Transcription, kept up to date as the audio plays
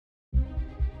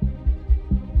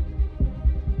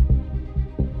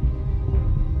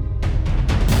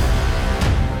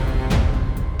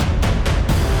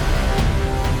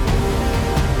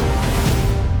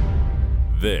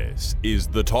is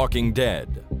The Talking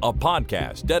Dead, a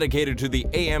podcast dedicated to the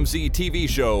AMC TV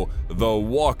show The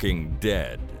Walking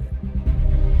Dead.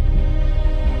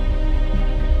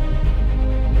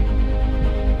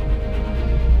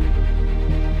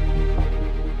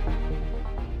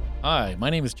 Hi,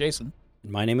 my name is Jason.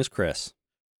 My name is Chris.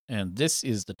 And this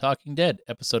is The Talking Dead,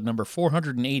 episode number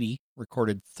 480,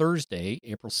 recorded Thursday,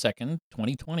 April 2nd,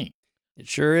 2020. It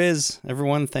sure is.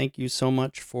 Everyone, thank you so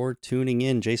much for tuning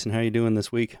in. Jason, how are you doing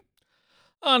this week?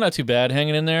 Oh, not too bad.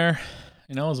 Hanging in there,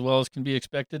 as well as can be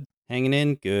expected. Hanging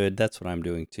in? Good. That's what I'm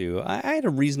doing too. I had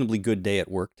a reasonably good day at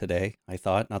work today, I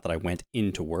thought. Not that I went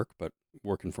into work, but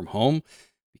working from home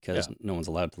because no one's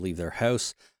allowed to leave their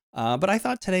house. But I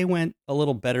thought today went a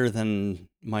little better than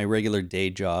my regular day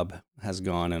job has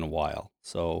gone in a while.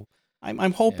 So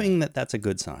I'm hoping that that's a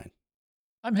good sign.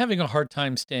 I'm having a hard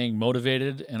time staying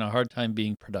motivated and a hard time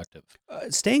being productive.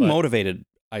 Staying motivated,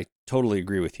 I totally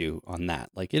agree with you on that.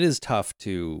 Like, it is tough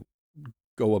to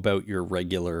go about your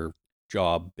regular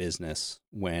job business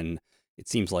when it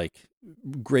seems like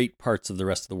great parts of the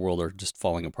rest of the world are just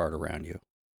falling apart around you.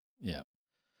 Yeah.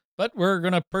 But we're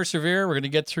going to persevere. We're going to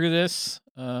get through this.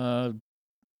 We're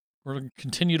going to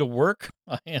continue to work.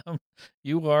 I am.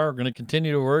 You are. We're going to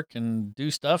continue to work and do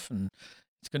stuff, and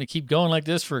it's going to keep going like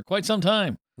this for quite some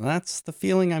time. That's the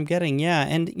feeling I'm getting, yeah.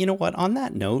 And you know what? On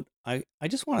that note, I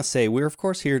just want to say we're, of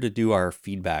course, here to do our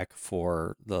feedback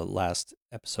for the last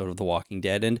episode of The Walking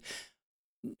Dead. And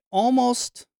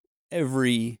almost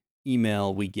every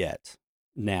email we get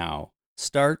now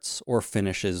starts or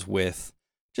finishes with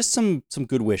just some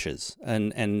good wishes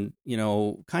and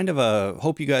kind of a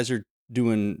hope you guys are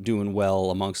doing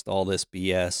well amongst all this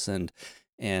BS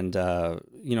and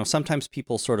sometimes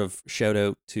people sort of shout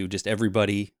out to just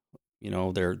everybody,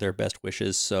 their best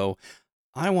wishes. So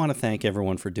I want to thank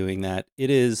everyone for doing that. It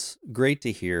is great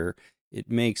to hear.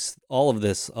 It makes all of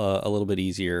this a little bit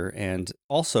easier, and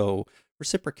also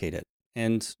reciprocate it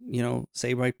and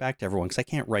say right back to everyone, because I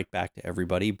can't write back to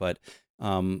everybody, but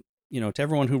to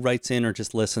everyone who writes in or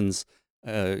just listens,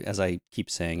 as I keep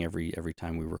saying every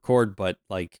time we record, but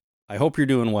I hope you're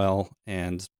doing well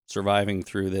and surviving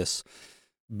through this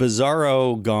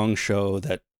bizarro gong show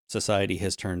that society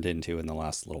has turned into in the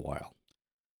last little while.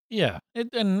 Yeah,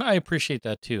 and I appreciate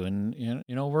that too. And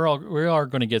we are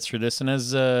going to get through this. And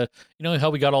as how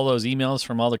we got all those emails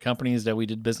from all the companies that we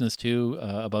did business to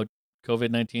about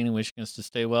COVID-19 and wishing us to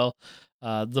stay well.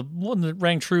 The one that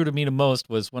rang true to me the most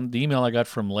was the email I got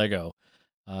from Lego.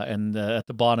 And at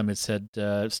the bottom it said,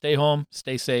 stay home,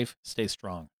 stay safe, stay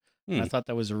strong. And I thought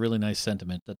that was a really nice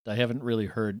sentiment that I haven't really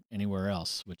heard anywhere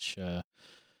else, which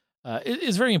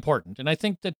is very important. And I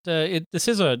think that this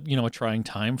is a trying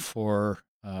time for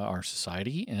our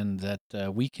society, and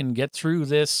that we can get through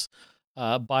this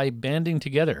by banding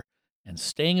together and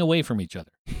staying away from each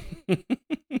other.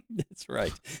 That's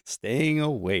right. Staying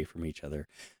away from each other.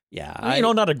 Yeah.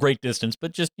 Not a great distance,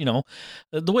 but just, the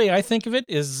way I think of it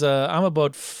is I'm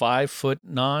about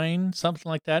 5'9", something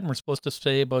like that. And we're supposed to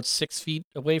stay about 6 feet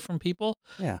away from people.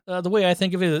 Yeah. The way I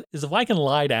think of it is if I can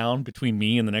lie down between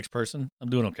me and the next person, I'm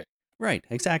doing okay. Right.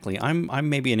 Exactly. I'm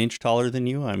maybe an inch taller than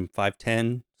you. I'm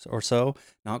 5'10" or so,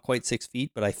 not quite 6 feet,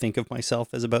 but I think of myself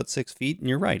as about 6 feet. And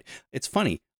you're right. It's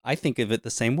funny. I think of it the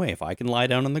same way. If I can lie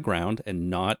down on the ground and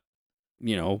not,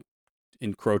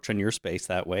 encroach on your space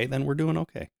that way, then we're doing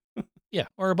okay. Yeah,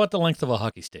 or about the length of a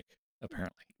hockey stick,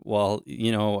 apparently. Well,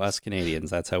 us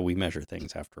Canadians, that's how we measure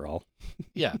things after all.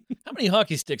 Yeah. How many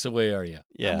hockey sticks away are you?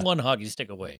 Yeah. I'm 1 hockey stick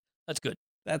away. That's good.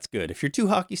 That's good. If you're 2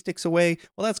 hockey sticks away,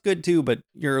 well, that's good too, but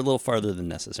you're a little farther than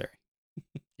necessary.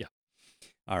 Yeah.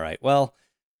 All right. Well,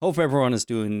 hope everyone is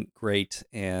doing great.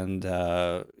 And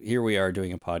here we are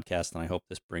doing a podcast, and I hope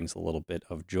this brings a little bit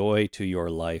of joy to your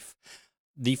life.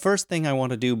 The first thing I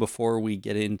want to do before we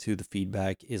get into the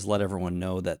feedback is let everyone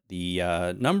know that the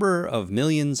number of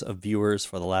millions of viewers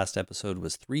for the last episode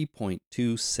was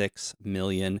 3.26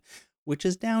 million, which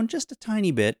is down just a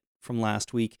tiny bit from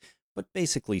last week, but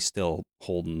basically still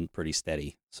holding pretty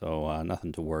steady. So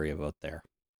nothing to worry about there.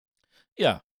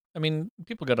 Yeah. I mean,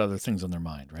 people got other things on their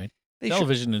mind, right?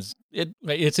 Television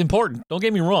it's important. Don't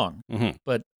get me wrong,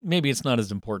 but maybe it's not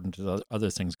as important to the other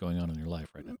things going on in your life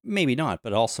right now. Maybe not,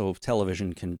 but also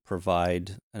television can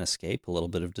provide an escape, a little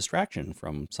bit of distraction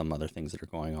from some other things that are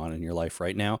going on in your life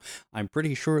right now. I'm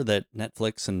pretty sure that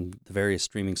Netflix and the various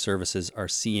streaming services are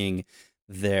seeing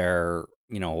their,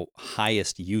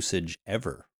 highest usage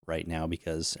ever right now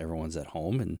because everyone's at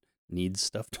home and needs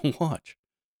stuff to watch.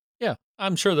 Yeah,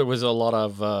 I'm sure there was a lot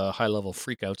of high-level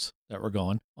freakouts that were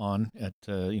going on at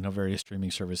various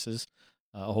streaming services.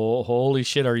 Holy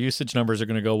shit, our usage numbers are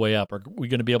going to go way up. Are we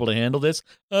going to be able to handle this?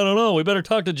 I don't know. We better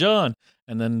talk to John.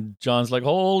 And then John's like,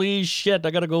 holy shit,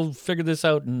 I got to go figure this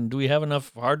out. And do we have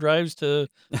enough hard drives to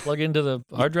plug into the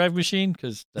hard drive machine?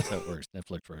 Because that's how it works.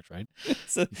 Netflix works, right?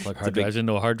 You plug hard drives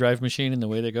into a hard drive machine and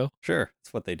away they go. Sure,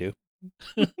 that's what they do.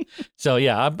 So,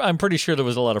 yeah, I'm pretty sure there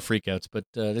was a lot of freakouts, but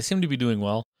they seem to be doing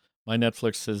well. My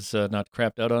Netflix has not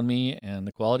crapped out on me, and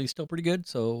the quality's still pretty good.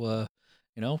 So,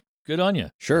 good on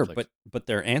you. Sure, Netflix. but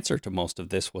their answer to most of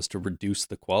this was to reduce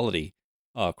the quality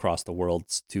across the world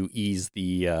to ease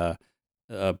the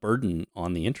burden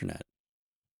on the internet.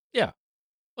 Yeah.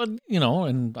 But,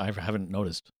 and I haven't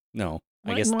noticed. No,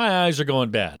 I guess my eyes are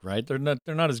going bad, right? They're not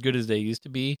as good as they used to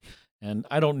be. And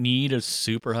I don't need a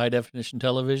super high definition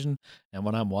television. And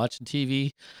when I'm watching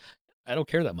TV, I don't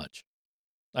care that much.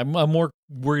 I'm more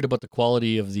worried about the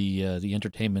quality of the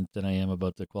entertainment than I am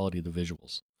about the quality of the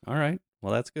visuals. All right.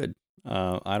 Well, that's good.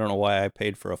 I don't know why I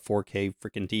paid for a 4K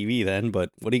freaking TV then, but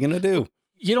what are you going to do?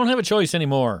 You don't have a choice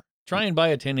anymore. Try and buy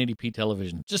a 1080p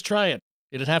television. Just try it.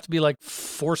 It'd have to be like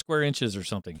 4 square inches or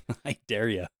something. I dare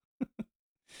you.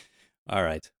 All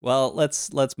right. Well,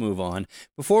 let's move on.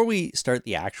 Before we start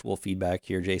the actual feedback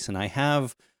here, Jason, I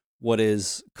have what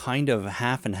is kind of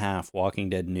half and half Walking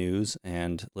Dead news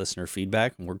and listener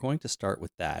feedback, and we're going to start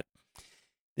with that.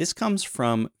 This comes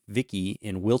from Vicky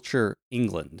in Wiltshire,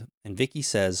 England, and Vicky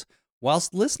says,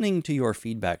 whilst listening to your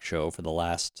feedback show for the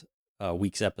last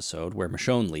week's episode where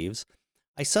Michonne leaves,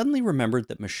 I suddenly remembered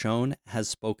that Michonne has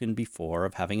spoken before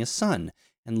of having a son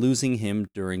and losing him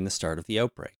during the start of the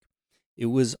outbreak. It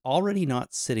was already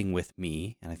not sitting with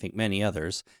me, and I think many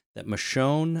others, that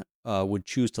Michonne would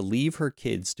choose to leave her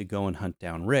kids to go and hunt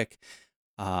down Rick.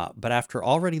 But after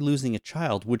already losing a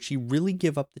child, would she really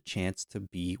give up the chance to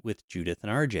be with Judith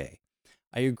and RJ?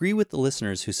 I agree with the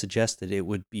listeners who suggested it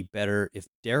would be better if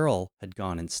Daryl had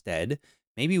gone instead,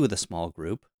 maybe with a small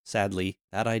group. Sadly,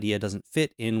 that idea doesn't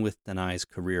fit in with Denai's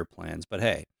career plans, but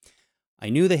hey, I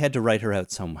knew they had to write her out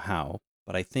somehow,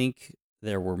 but I think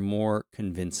there were more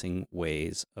convincing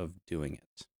ways of doing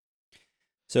it.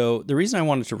 So the reason I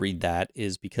wanted to read that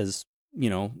is because,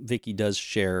 Vicky does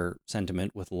share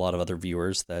sentiment with a lot of other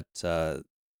viewers that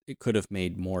it could have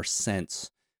made more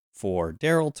sense for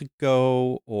Daryl to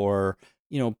go, or,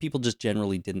 people just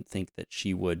generally didn't think that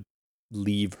she would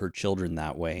leave her children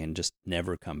that way and just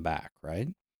never come back, right?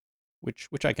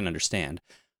 Which I can understand.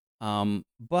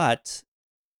 But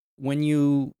when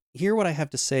you hear what I have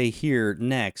to say here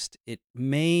next, it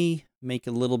may make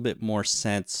a little bit more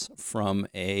sense from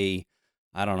a,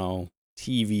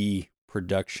 TV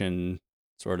production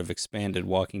sort of expanded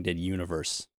Walking Dead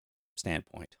universe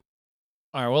standpoint.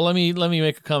 All right, well, let me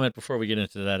make a comment before we get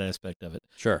into that aspect of it.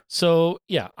 Sure. So,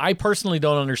 yeah, I personally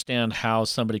don't understand how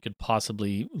somebody could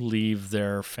possibly leave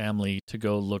their family to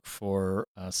go look for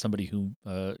somebody who,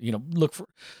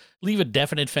 leave a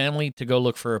definite family to go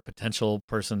look for a potential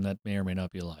person that may or may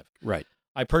not be alive. Right.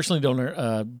 I personally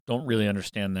don't really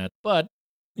understand that, but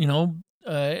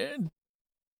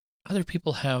other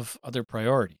people have other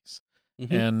priorities.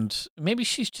 Mm-hmm. And maybe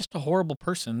she's just a horrible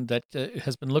person that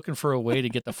has been looking for a way to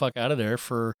get the fuck out of there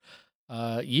for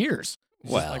years.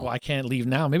 Well, I can't leave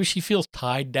now. Maybe she feels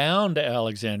tied down to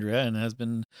Alexandria and has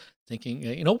been thinking,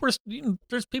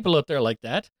 there's people out there like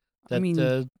that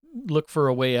look for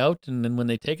a way out. And then when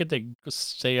they take it, they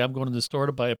say, I'm going to the store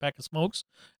to buy a pack of smokes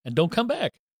and don't come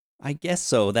back. I guess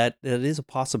so. That is a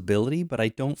possibility, but I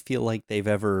don't feel like they've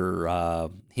ever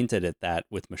hinted at that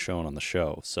with Michonne on the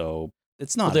show. So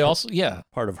it's not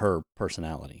part of her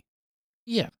personality.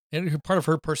 Yeah. And part of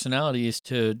her personality is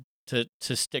to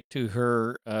stick to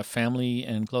her family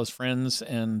and close friends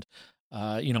and,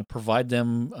 provide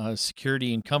them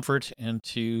security and comfort and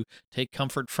to take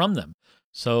comfort from them.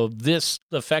 So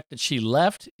the fact that she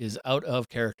left is out of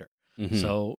character. Mm-hmm.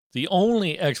 So the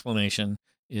only explanation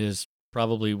is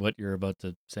probably what you're about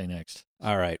to say next.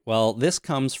 All right. Well, this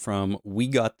comes from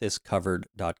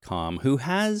WeGotThisCovered.com, who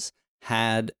has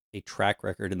had a track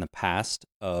record in the past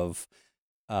of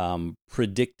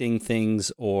predicting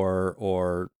things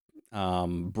or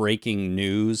breaking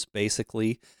news,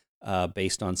 basically,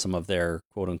 based on some of their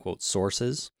quote-unquote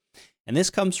sources. And this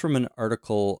comes from an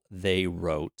article they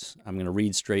wrote. I'm going to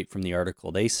read straight from the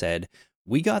article. They said,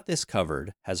 "We Got This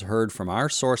Covered has heard from our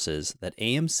sources that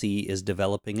AMC is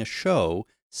developing a show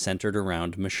centered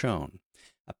around Michonne.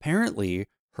 Apparently,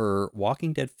 her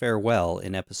Walking Dead farewell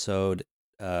in episode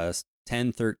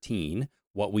 1013,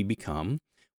 What We Become,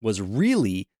 was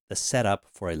really the setup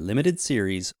for a limited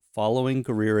series following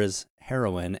Guerrera's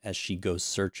heroine as she goes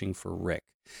searching for Rick.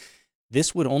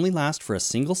 This would only last for a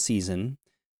single season,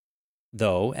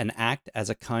 though, and act as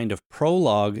a kind of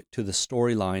prologue to the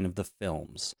storyline of the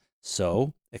films.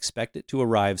 So expect it to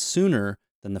arrive sooner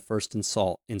than the first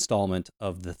installment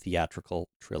of the theatrical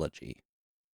trilogy.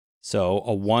 So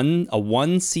a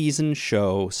one season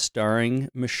show starring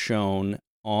Michonne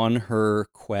on her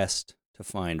quest to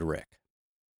find Rick.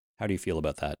 How do you feel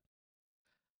about that?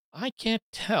 I can't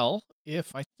tell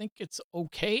if I think it's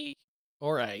okay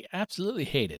or I absolutely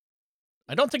hate it.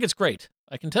 I don't think it's great.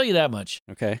 I can tell you that much.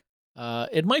 Okay.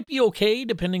 It might be okay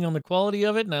depending on the quality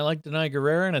of it, and I like Denai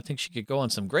Guerrera, and I think she could go on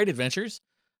some great adventures.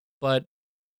 But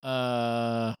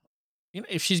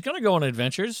if she's going to go on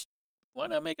adventures, why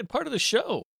not make it part of the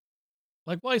show?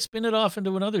 Like, why spin it off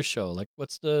into another show? Like,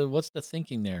 what's the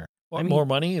thinking there? More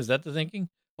money? Is that the thinking?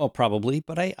 Well, probably,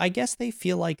 but I guess they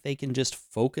feel like they can just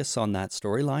focus on that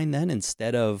storyline then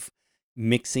instead of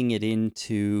mixing it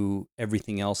into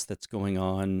everything else that's going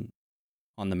on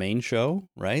the main show,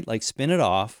 right? Like, spin it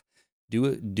off,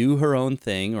 do her own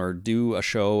thing, or do a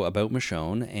show about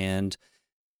Michonne, and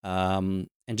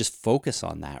just focus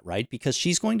on that, right? Because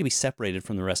she's going to be separated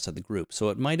from the rest of the group. So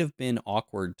it might have been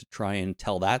awkward to try and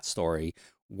tell that story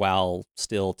while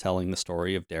still telling the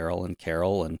story of Daryl and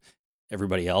Carol and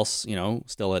everybody else,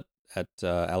 still at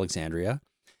Alexandria.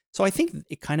 So I think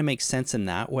it kind of makes sense in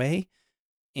that way.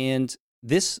 And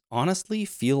this honestly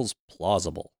feels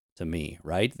plausible to me,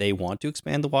 right? They want to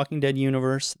expand the Walking Dead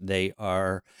universe. They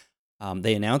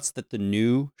announced that the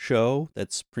new show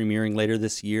that's premiering later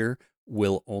this year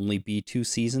will only be 2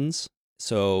 seasons.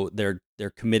 So they're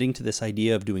committing to this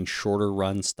idea of doing shorter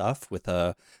run stuff with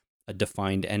a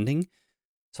defined ending.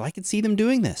 So I could see them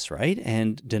doing this, right?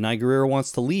 And Denai Guerrera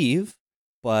wants to leave,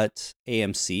 but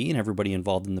AMC and everybody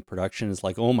involved in the production is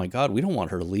like, oh my God, we don't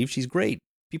want her to leave. She's great.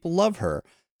 People love her.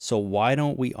 So why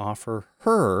don't we offer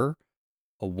her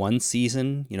a 1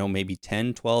 season, maybe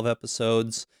 10, 12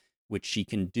 episodes, which she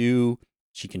can do.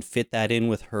 She can fit that in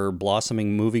with her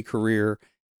blossoming movie career,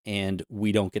 and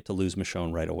we don't get to lose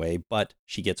Michonne right away, but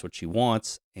she gets what she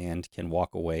wants and can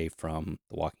walk away from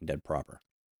The Walking Dead proper.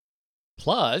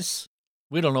 Plus,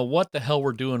 we don't know what the hell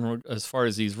we're doing as far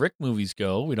as these Rick movies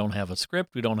go. We don't have a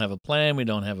script. We don't have a plan. We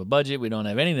don't have a budget. We don't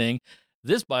have anything.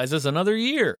 This buys us another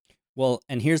year. Well,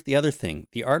 and here's the other thing.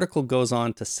 The article goes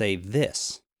on to say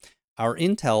this. Our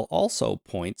intel also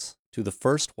points to the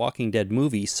first Walking Dead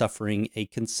movie suffering a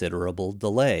considerable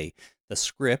delay. The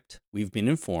script, we've been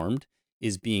informed,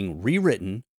 is being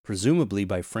rewritten, presumably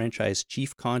by franchise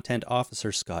chief content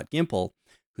officer Scott Gimple,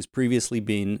 who's previously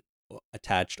been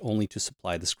attached only to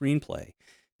supply the screenplay.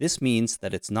 This means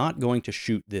that it's not going to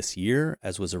shoot this year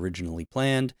as was originally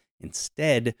planned.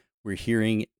 Instead, we're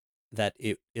hearing that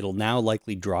it'll now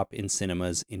likely drop in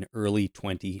cinemas in early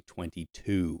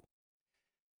 2022.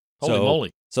 Holy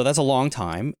moly. So that's a long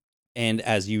time. And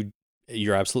as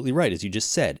you're absolutely right, as you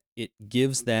just said, it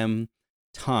gives them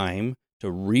time to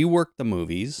rework the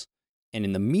movies, and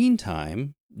in the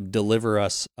meantime, deliver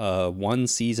us a 1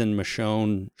 season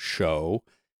Michonne show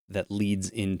that leads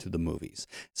into the movies.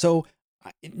 So,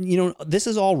 this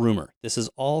is all rumor. This is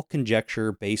all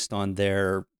conjecture based on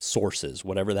their sources,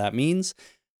 whatever that means.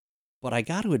 But I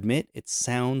got to admit, it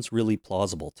sounds really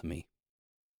plausible to me.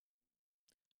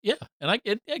 Yeah, and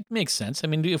it makes sense. I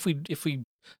mean, if we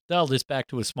dial this back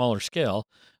to a smaller scale,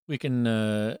 we can,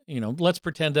 let's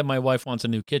pretend that my wife wants a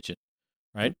new kitchen,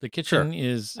 right? The kitchen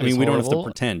is we horrible. don't have to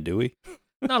pretend, do we?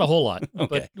 Not a whole lot, Okay.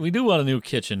 but we do want a new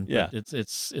kitchen. Yeah.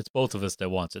 It's both of us that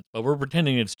wants it, but we're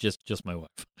pretending it's just my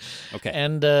wife. Okay.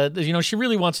 And she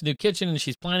really wants a new kitchen and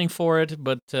she's planning for it,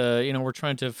 but we're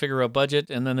trying to figure out budget,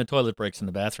 and then the toilet breaks in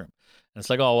the bathroom. And it's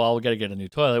like, oh, well, we got to get a new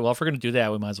toilet. Well, if we're going to do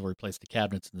that, we might as well replace the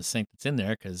cabinets and the sink that's in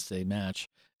there because they match,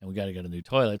 and we got to get a new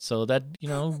toilet. So that,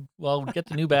 we'll get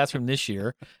the new bathroom this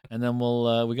year, and then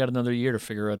we got another year to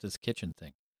figure out this kitchen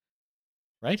thing.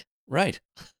 Right? Right.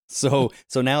 So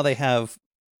now they have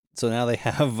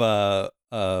Denai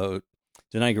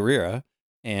Guerrera,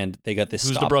 and they got this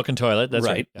Who's the broken toilet? That's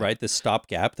right. Right. This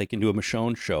stopgap. They can do a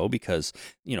Michonne show because,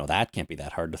 that can't be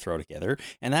that hard to throw together.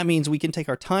 And that means we can take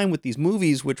our time with these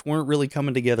movies, which weren't really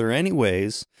coming together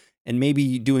anyways. And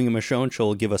maybe doing a Michonne show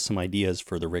will give us some ideas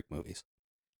for the Rick movies.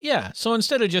 Yeah. So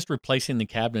instead of just replacing the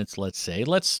cabinets, let's say,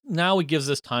 now it gives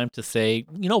us time to say,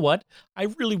 you know what? I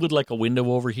really would like a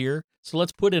window over here. So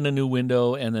let's put in a new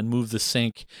window and then move the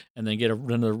sink and then get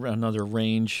another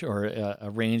range, or a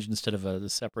range instead of the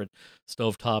separate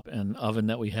stovetop and oven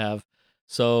that we have.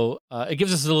 So it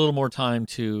gives us a little more time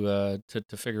to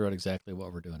figure out exactly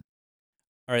what we're doing.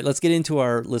 All right, let's get into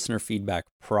our listener feedback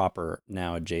proper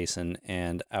now, Jason.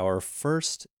 And our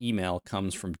first email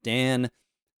comes from Dan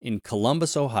in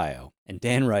Columbus, Ohio. And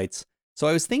Dan writes, so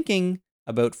I was thinking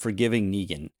about forgiving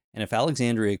Negan and if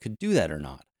Alexandria could do that or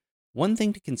not. One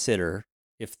thing to consider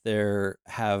if they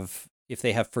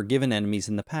have forgiven enemies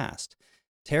in the past.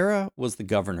 Tara was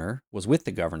with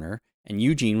the governor, and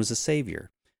Eugene was a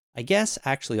savior. I guess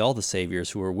actually all the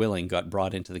saviors who were willing got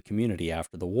brought into the community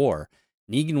after the war.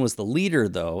 Negan was the leader,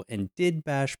 though, and did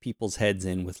bash people's heads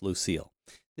in with Lucille.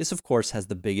 This, of course, has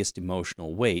the biggest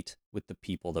emotional weight with the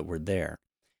people that were there.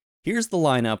 Here's the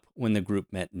lineup when the group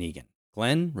met Negan.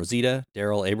 Glenn, Rosita,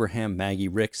 Daryl, Abraham, Maggie,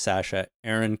 Rick, Sasha,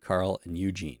 Aaron, Carl, and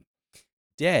Eugene.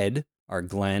 Dead are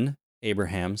Glenn,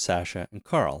 Abraham, Sasha, and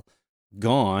Carl.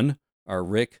 Gone are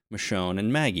Rick, Michonne,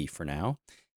 and Maggie for now.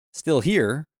 Still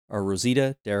here are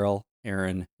Rosita, Daryl,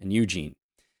 Aaron, and Eugene.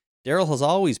 Daryl has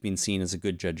always been seen as a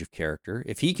good judge of character.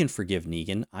 If he can forgive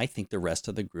Negan, I think the rest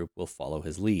of the group will follow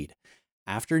his lead.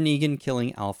 After Negan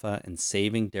killing Alpha and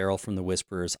saving Daryl from the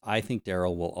Whisperers, I think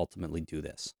Daryl will ultimately do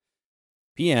this.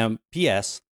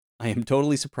 P.S. I am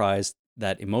totally surprised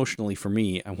that emotionally for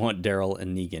me, I want Daryl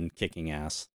and Negan kicking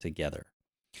ass together.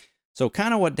 So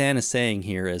kind of what Dan is saying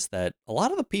here is that a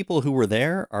lot of the people who were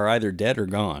there are either dead or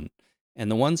gone, and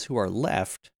the ones who are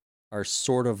left are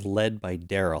sort of led by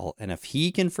Daryl, and if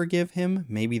he can forgive him,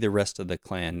 maybe the rest of the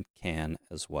clan can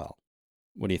as well.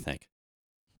 What do you think?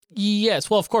 Yes,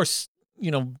 well, of course,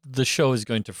 the show is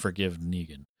going to forgive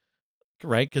Negan,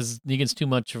 right? Because Negan's too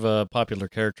much of a popular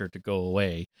character to go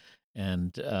away,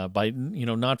 and by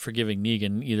not forgiving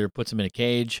Negan, either puts him in a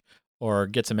cage or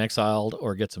gets him exiled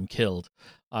or gets him killed.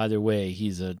 Either way,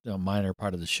 he's a minor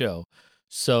part of the show.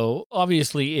 So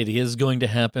obviously, it is going to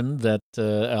happen that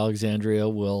Alexandria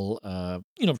will,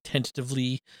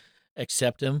 tentatively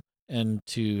accept him and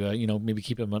to maybe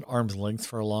keep him at arm's length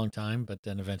for a long time, but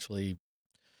then eventually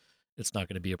it's not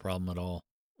going to be a problem at all,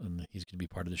 and he's going to be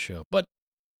part of the show. But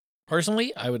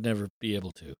personally, I would never be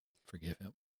able to forgive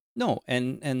him. No,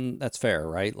 and that's fair,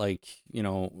 right?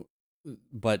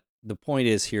 But the point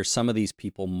is here, some of these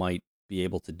people might be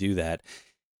able to do that.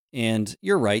 And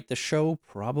you're right, the show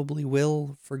probably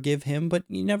will forgive him, but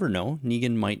you never know.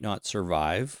 Negan might not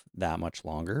survive that much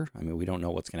longer. I mean, we don't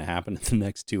know what's going to happen in the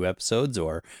next 2 episodes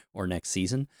or next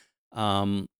season.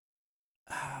 But,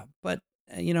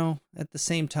 at the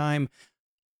same time,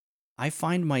 I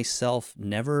find myself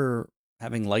never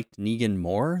having liked Negan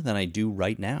more than I do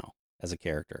right now as a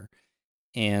character.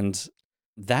 And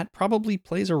that probably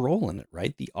plays a role in it,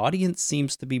 right? The audience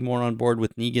seems to be more on board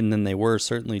with Negan than they were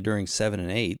certainly during season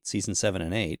 7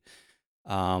 and 8.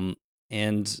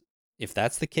 And if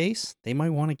that's the case, they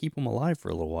might want to keep him alive for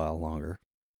a little while longer.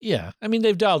 Yeah, I mean,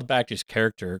 they've dialed back his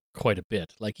character quite a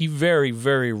bit. Like, he very,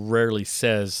 very rarely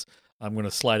says, "I'm going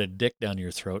to slide a dick down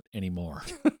your throat" anymore.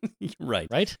 Right.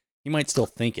 Right? He might still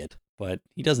think it, but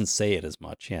he doesn't say it as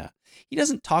much, yeah. He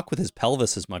doesn't talk with his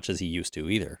pelvis as much as he used to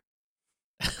either.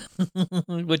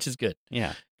 Which is good.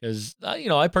 Yeah. Because,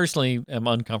 I personally am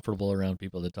uncomfortable around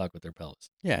people that talk with their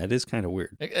pelvis. Yeah, it is kind of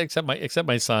weird. Except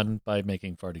my son by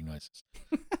making farting noises.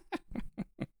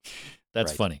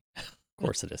 That's Right. funny. Of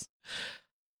course it is.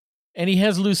 And he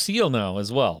has Lucille now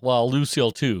as well. Well,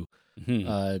 Lucille too.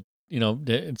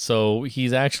 Mm-hmm. So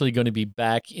he's actually going to be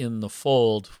back in the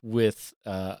fold with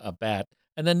a bat,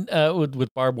 and then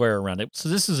with barbed wire around it. So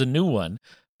this is a new one,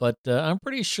 but I'm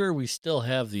pretty sure we still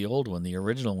have the old one, the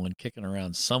original one, kicking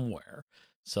around somewhere.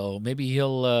 So maybe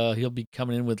he'll be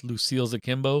coming in with Lucille's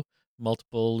akimbo,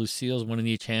 multiple Lucille's, one in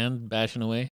each hand, bashing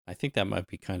away. I think that might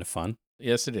be kind of fun.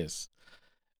 Yes, it is.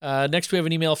 Next, we have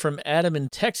an email from Adam in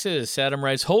Texas. Adam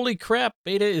writes, "Holy crap,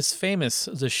 Beta is famous.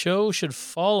 The show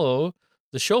followed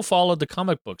the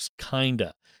comic books,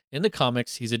 kinda. In the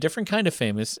comics, he's a different kind of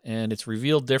famous, and it's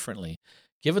revealed differently.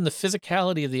 Given the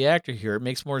physicality of the actor here, it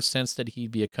makes more sense that he'd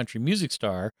be a country music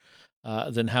star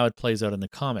than how it plays out in the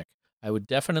comic. I would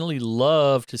definitely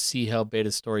love to see how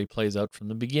Beta's story plays out from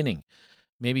the beginning.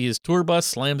 Maybe his tour bus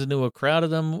slams into a crowd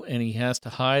of them and he has to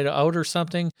hide out or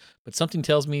something, but something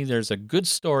tells me there's a good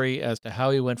story as to how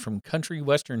he went from country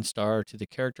western star to the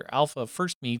character Alpha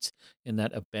first meets in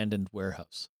that abandoned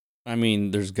warehouse." I mean,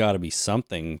 there's got to be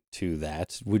something to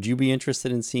that. Would you be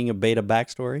interested in seeing a Beta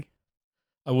backstory?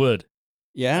 I would.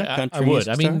 Yeah, I would.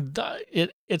 I mean,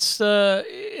 it's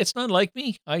not like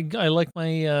me. I like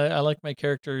my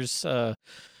characters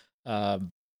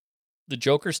the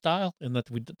Joker style, in that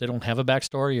they don't have a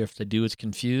backstory. If they do, it's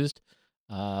confused.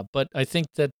 But I think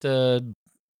that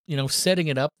setting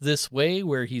it up this way,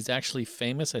 where he's actually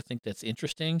famous, I think that's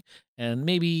interesting, and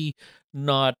maybe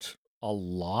not a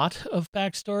lot of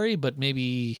backstory, but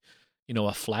maybe a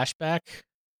flashback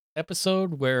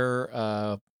episode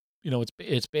where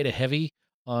it's Beta heavy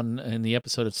in the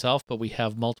episode itself, but we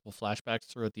have multiple flashbacks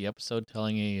throughout the episode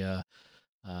telling a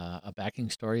backing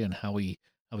story on how we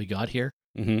got here.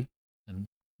 Mm-hmm. And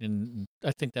and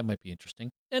I think that might be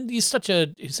interesting. And he's such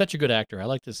a good actor. I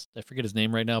like this. I forget his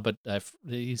name right now, but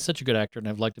he's such a good actor, and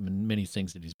I've liked him in many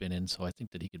things that he's been in. So I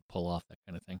think that he could pull off that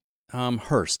kind of thing.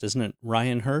 Hurst, isn't it?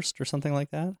 Ryan Hurst or something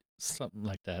like that? Something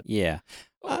like that. Yeah.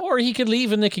 Or he could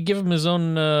leave, and they could give him his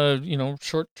own,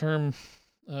 short-term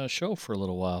show for a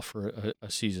little while, for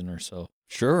a season or so.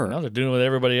 Sure. Now they're doing it with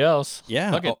everybody else.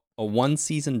 Yeah. A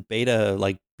one-season beta,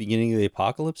 like beginning of the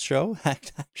apocalypse show,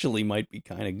 actually might be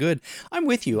kind of good. I'm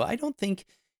with you. I think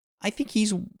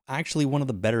he's actually one of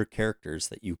the better characters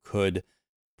that you could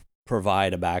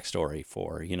provide a backstory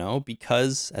for,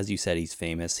 because, as you said, he's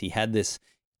famous. He had this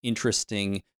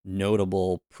interesting,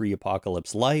 notable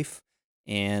pre-apocalypse life,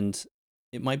 and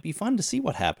it might be fun to see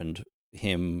what happened to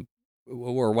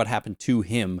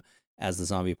him as the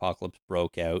zombie apocalypse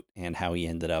broke out, and how he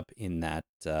ended up in that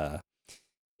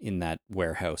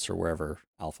warehouse or wherever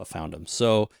Alpha found him.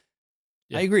 So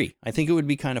yeah. I agree. I think it would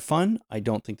be kind of fun. I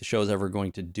don't think the show's ever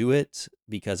going to do it,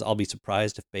 because I'll be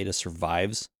surprised if Beta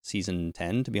survives season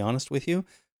 10, to be honest with you.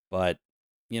 But,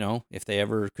 if they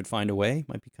ever could find a way, it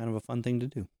might be kind of a fun thing to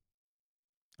do.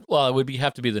 Well, it would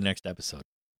have to be the next episode,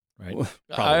 right?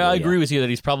 Probably, I agree with you that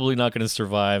he's probably not going to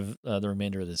survive the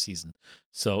remainder of the season.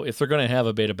 So if they're going to have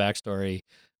a Beta backstory,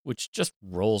 which just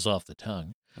rolls off the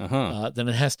tongue, then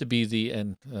it has to be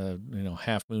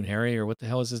Half Moon Harry, or what the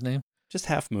hell is his name? Just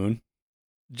Half Moon.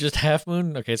 Just Half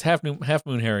Moon? Okay, it's Half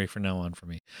Moon Harry from now on for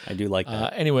me. I do like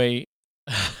that. Anyway,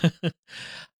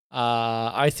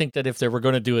 I think that if they were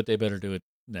going to do it, they better do it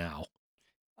now.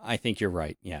 I think you're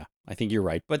right. Yeah, I think you're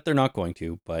right. But they're not going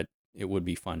to, but it would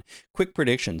be fun. Quick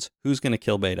predictions. Who's going to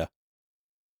kill Beta?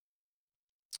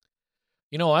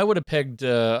 I would have pegged,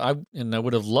 I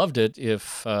would have loved it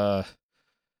if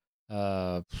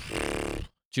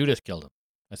Judith killed him.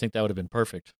 I think that would have been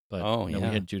perfect. But we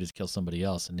had Judith kill somebody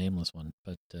else, a nameless one.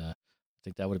 But I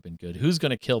think that would have been good. Who's going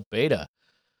to kill Beta?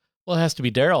 Well, it has to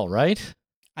be Daryl, right?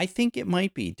 I think it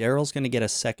might be. Daryl's going to get a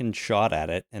second shot at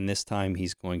it, and this time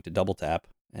he's going to double tap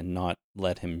and not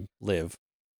let him live.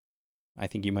 I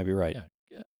think you might be right.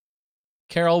 Yeah.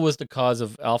 Carol was the cause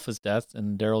of Alpha's death,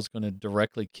 and Daryl's going to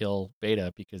directly kill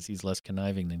Beta because he's less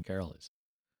conniving than Carol is.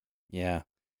 Yeah.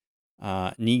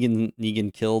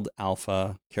 Negan killed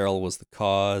Alpha. Carol was the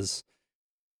cause.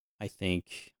 I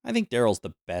think Daryl's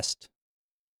the best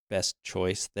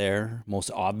choice there. Most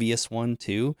obvious one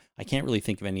too. I can't really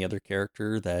think of any other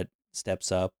character that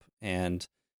steps up and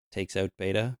takes out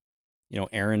Beta.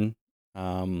 Aaron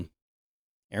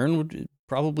would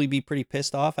probably be pretty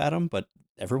pissed off at him, but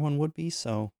everyone would be.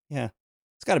 So yeah,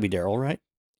 it's got to be Daryl, right?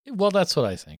 Well, that's what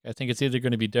I think. I think it's either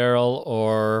going to be Daryl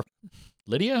or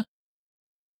Lydia.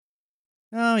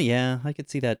 Oh yeah, I could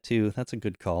see that too. That's a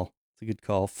good call. It's a good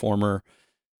call. Former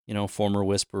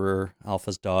Whisperer,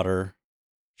 Alpha's daughter.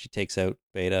 She takes out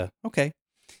Beta. Okay,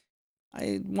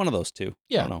 one of those two.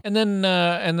 Yeah, and then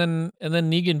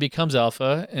Negan becomes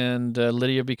Alpha, and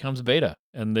Lydia becomes Beta,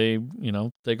 and they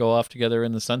go off together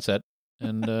in the sunset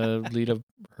and lead a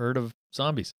herd of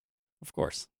zombies. Of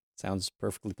course, sounds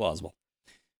perfectly plausible.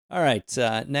 All right,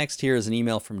 next here is an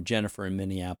email from Jennifer in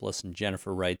Minneapolis, and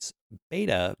Jennifer writes,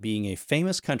 Beta, being a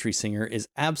famous country singer, is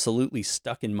absolutely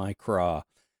stuck in my craw.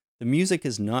 The music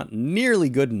is not nearly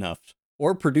good enough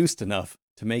or produced enough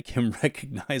to make him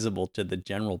recognizable to the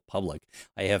general public.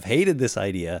 I have hated this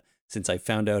idea since I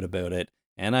found out about it,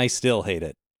 and I still hate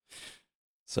it.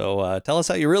 So tell us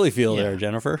how you really feel there,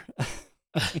 Jennifer.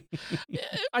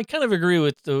 I kind of agree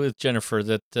with Jennifer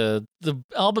that the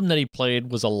album that he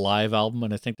played was a live album,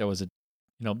 and I think that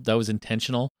was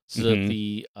intentional, so that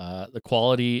the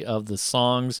quality of the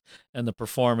songs and the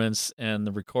performance and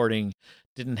the recording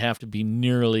didn't have to be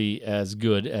nearly as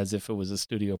good as if it was a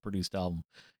studio produced album.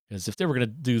 Because if they were going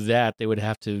to do that, they would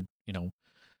have to,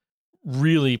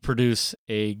 really produce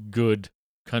a good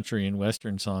country and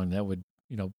western song that would,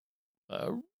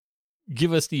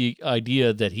 give us the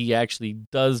idea that he actually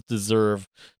does deserve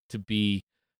to be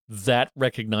that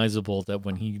recognizable, that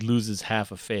when he loses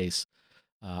half a face,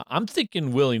 I'm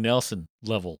thinking Willie Nelson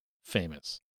level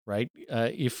famous, right?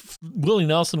 If Willie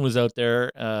Nelson was out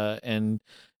there and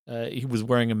he was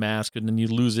wearing a mask, and then you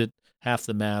lose half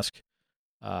the mask,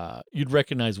 you'd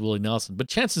recognize Willie Nelson. But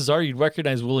chances are you'd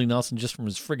recognize Willie Nelson just from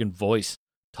his friggin' voice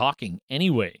talking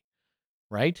anyway,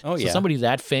 right? Oh, yeah. So somebody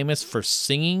that famous for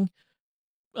singing,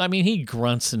 I mean, he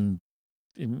grunts and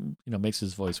makes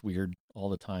his voice weird all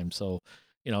the time. So,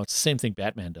 it's the same thing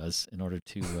Batman does in order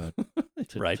to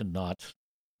right. to not,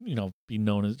 be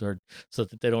known as, or so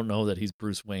that they don't know that he's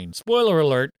Bruce Wayne. Spoiler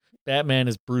alert, Batman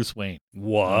is Bruce Wayne.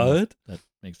 What? That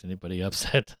makes anybody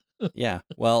upset. Yeah.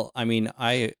 Well, I mean,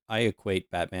 I equate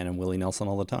Batman and Willie Nelson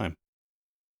all the time.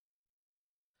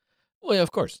 Well, yeah,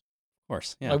 of course. Of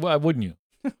course, yeah. Why wouldn't you?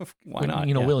 Why not?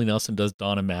 You know, Yeah. Willie Nelson does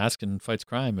don a mask and fights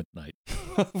crime at night.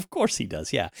 Of course he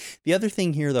does, yeah. The other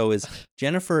thing here, though, is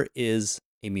Jennifer is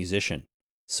a musician.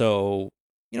 So,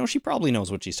 she probably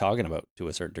knows what she's talking about to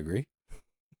a certain degree.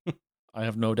 I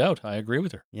have no doubt. I agree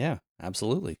with her. Yeah,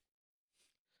 absolutely.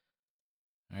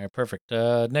 All right, perfect.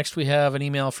 Next, we have an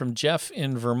email from Jeff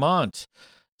in Vermont.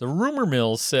 The rumor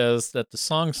mill says that the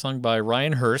song sung by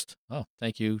Ryan Hurst. Oh,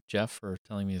 thank you, Jeff, for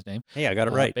telling me his name. Hey, I got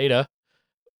it right. Beta.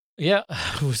 Yeah,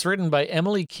 it was written by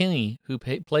Emily Kinney, who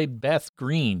played Beth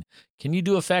Green. Can you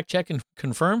do a fact check and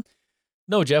confirm?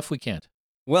 No, Jeff, we can't.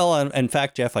 Well, in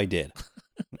fact, Jeff, I did.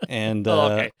 And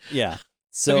okay. Yeah.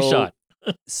 Took a shot.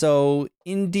 So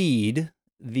indeed,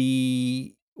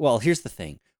 here's the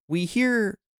thing.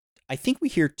 I think we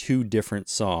hear two different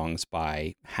songs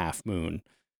by Half Moon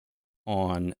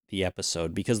on the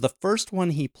episode, because the first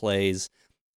one he plays,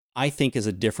 I think, is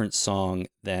a different song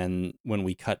than when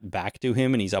we cut back to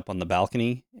him and he's up on the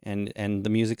balcony and the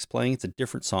music's playing. It's a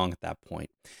different song at that point.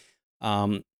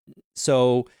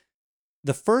 So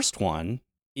the first one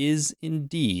is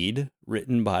indeed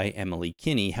written by Emily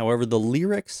Kinney. However, the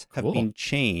lyrics have been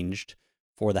changed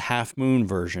for the Half Moon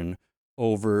version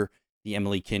over the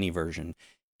Emily Kinney version.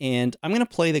 And I'm going to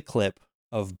play the clip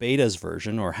of Beta's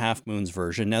version, or Half Moon's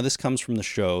version. Now, this comes from the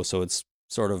show, so it's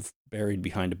sort of buried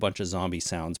behind a bunch of zombie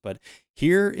sounds. But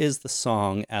here is the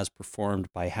song as performed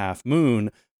by Half Moon,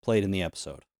 played in the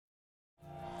episode.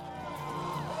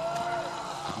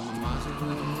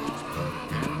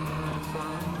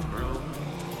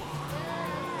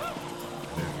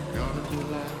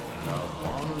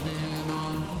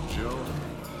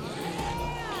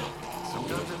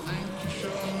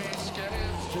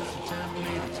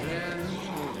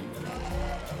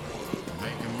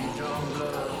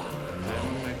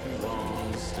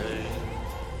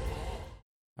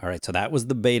 All right, so that was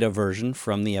the Beta version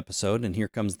from the episode, and here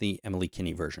comes the Emily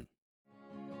Kinney version.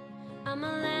 I'm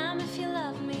a lamb if you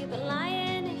love me, but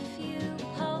lion if you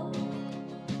hope.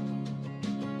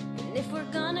 And if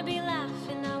we're gonna be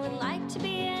laughing, I would like to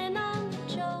be in on the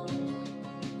joke.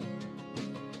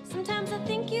 Sometimes I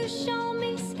think you show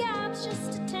me scabs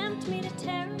just to tempt me to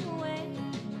tear them away.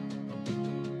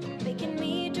 Making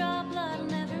me draw blood will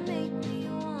never make me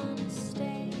want to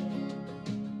stay.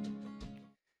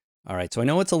 All right, so I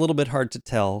know it's a little bit hard to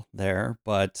tell there,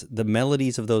 but the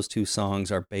melodies of those two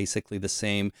songs are basically the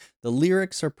same. The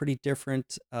lyrics are pretty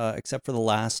different, except for the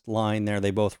last line there.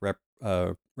 They both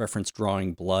reference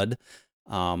drawing blood.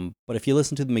 But if you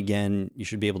listen to them again, you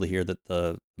should be able to hear that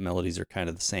the melodies are kind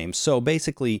of the same. So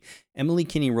basically, Emily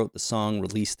Kinney wrote the song,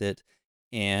 released it,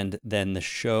 and then the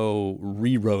show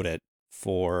rewrote it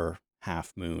for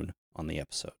Half Moon on the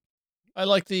episode. I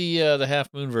like the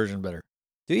Half Moon version better.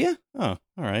 Do you? Oh,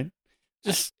 all right.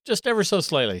 Just ever so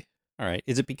slightly. All right.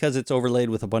 Is it because it's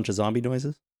overlaid with a bunch of zombie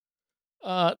noises?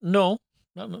 No.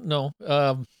 How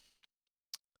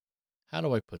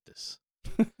do I put this?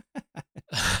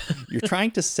 You're trying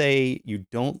to say you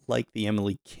don't like the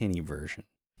Emily Kinney version.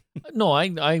 No, I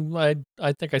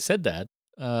think I said that.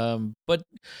 But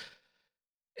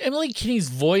Emily Kinney's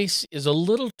voice is a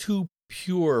little too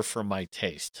pure for my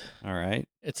taste. All right.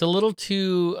 It's a little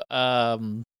too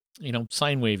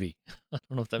sine wavy. I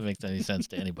don't know if that makes any sense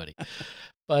to anybody.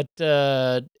 But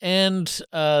the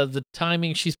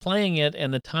timing, she's playing it,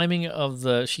 and the timing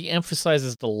of she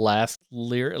emphasizes the last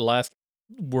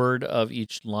word of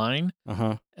each line.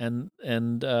 Uh-huh. And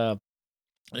the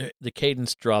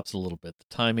cadence drops a little bit.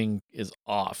 The timing is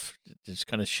off. Just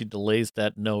kind of, she delays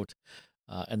that note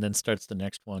and then starts the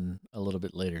next one a little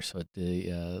bit later. So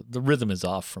the rhythm is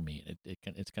off for me.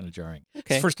 It's kind of jarring.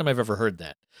 Okay. It's the first time I've ever heard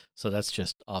that. So that's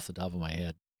just off the top of my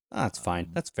head. That's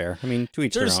fine. That's fair. I mean, to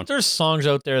each their own. There's songs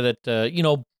out there that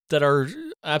that are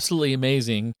absolutely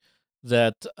amazing,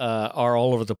 that are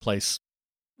all over the place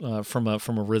from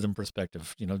a rhythm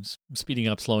perspective. Speeding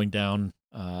up, slowing down.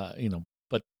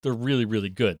 But they're really, really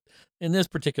good. In this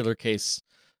particular case,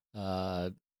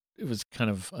 it was kind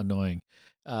of annoying.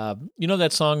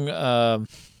 That song,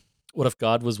 "What If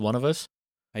God Was One of Us"?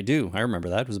 I do. I remember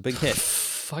that. It was a big hit.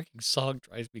 Fucking song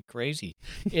drives me crazy.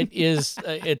 It is.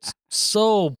 It's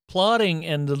so plotting,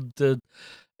 and the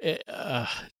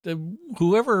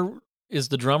whoever is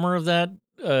the drummer of that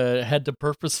had to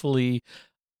purposefully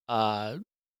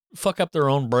fuck up their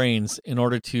own brains in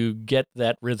order to get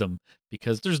that rhythm,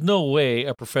 because there's no way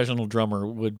a professional drummer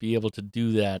would be able to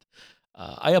do that.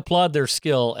 I applaud their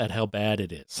skill at how bad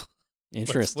it is.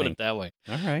 Interesting. Let's put it that way.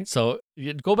 All right. So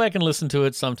you go back and listen to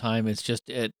it sometime. It's just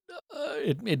it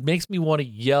makes me want to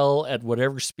yell at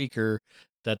whatever speaker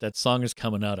that song is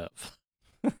coming out of.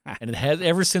 And it has,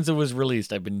 ever since it was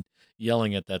released, I've been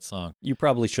yelling at that song. You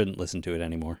probably shouldn't listen to it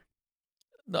anymore.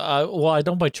 Well, I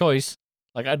don't by choice.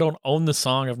 Like, I don't own the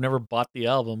song. I've never bought the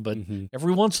album, but Mhm.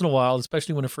 every once in a while,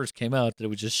 especially when it first came out, that it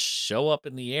would just show up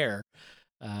in the air.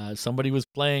 Somebody was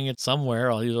playing it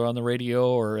somewhere, either on the radio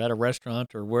or at a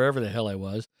restaurant or wherever the hell I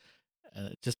was.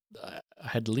 I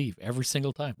had to leave every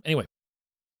single time. Anyway,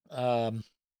 I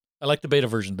like the beta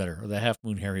version better, or the Half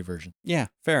Moon Harry version. Yeah,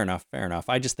 fair enough.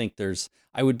 I just think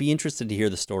I would be interested to hear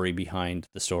the story behind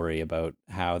the story about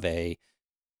how they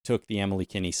took the Emily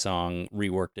Kinney song,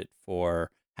 reworked it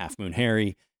for Half Moon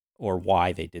Harry, or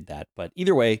why they did that. But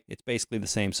either way, it's basically the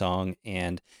same song.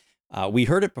 And we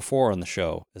heard it before on the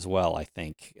show as well, I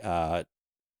think. A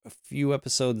few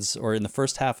episodes, or in the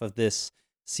first half of this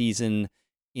season,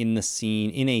 in a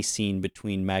scene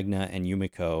between Magna and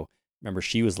Yumiko. Remember,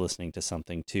 she was listening to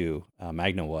something too.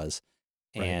 Magna was.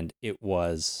 Right. And it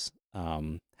was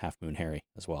Half Moon Harry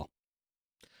as well.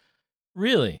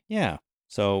 Really? Yeah.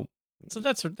 So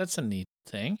that's a neat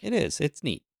thing. it is. It's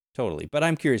neat. Totally. But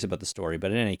I'm curious about the story.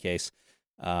 But in any case,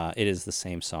 it is the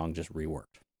same song, just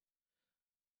reworked.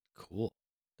 Cool.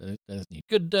 That is neat.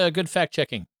 Good fact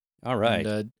checking. All right.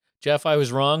 And, Jeff, I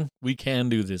was wrong. We can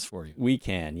do this for you. We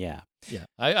can, yeah. Yeah.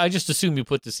 I just assumed you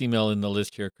put this email in the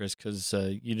list here, Chris, because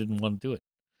you didn't want to do it.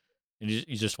 And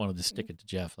you just wanted to stick it to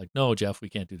Jeff. Like, no, Jeff, we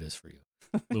can't do this for you.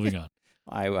 Moving on.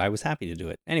 I was happy to do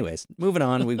it. Anyways, moving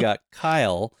on, we've got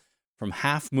Kyle from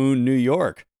Half Moon, New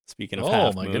York. Speaking of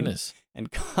Half Moon. Oh, my goodness.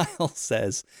 And Kyle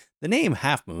says, the name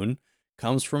Half Moon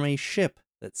comes from a ship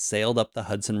that sailed up the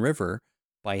Hudson River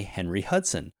by Henry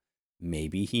Hudson.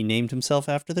 Maybe he named himself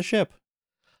after the ship.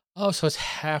 Oh, so it's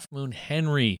Half Moon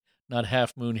Henry, not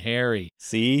Half Moon Harry.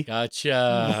 See?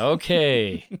 Gotcha.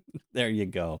 Okay. There you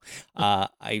go.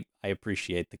 I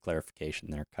appreciate the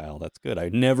clarification there, Kyle. That's good. I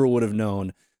never would have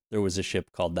known there was a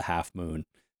ship called the Half Moon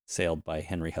sailed by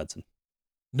Henry Hudson.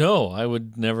 No, I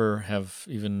would never have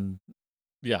even.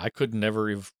 Yeah, I could never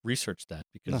have researched that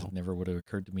because No. it never would have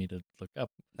occurred to me to look up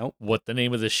Nope. what the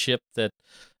name of the ship that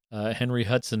Henry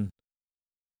Hudson.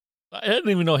 I didn't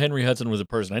even know Henry Hudson was a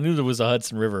person. I knew there was a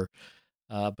Hudson River,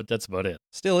 but that's about it.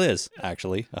 Still is,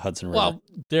 actually, a Hudson River. Well,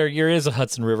 there is a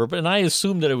Hudson River, but and I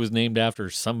assumed that it was named after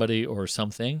somebody or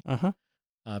something Uh-huh.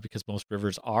 because most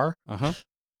rivers are. Uh-huh.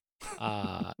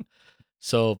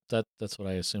 So that's what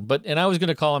I assumed. But I was going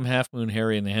to call him Half Moon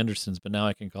Harry and the Hendersons, but now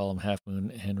I can call him Half Moon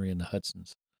Henry and the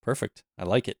Hudsons. Perfect. I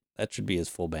like it. That should be his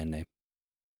full band name.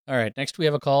 All right, next we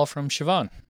have a call from Siobhan.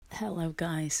 Hello,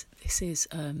 guys. This is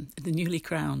the newly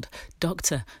crowned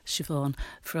Dr. Siobhan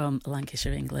from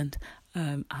Lancashire, England.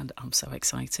 And I'm so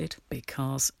excited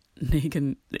because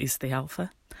Negan is the alpha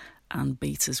and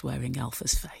Beta's wearing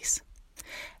alpha's face.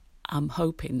 I'm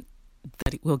hoping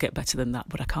that it will get better than that,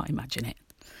 but I can't imagine it.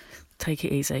 Take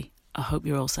it easy. I hope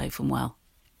you're all safe and well.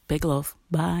 Big love.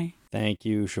 Bye. Thank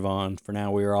you, Siobhan. For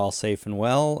now, we are all safe and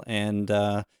well. And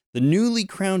the newly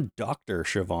crowned Dr.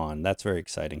 Siobhan. That's very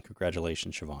exciting.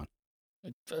 Congratulations, Siobhan.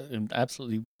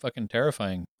 Absolutely fucking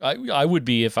terrifying. I would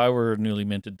be if I were a newly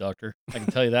minted doctor. I can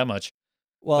tell you that much.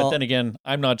 Well, But then again,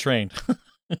 I'm not trained.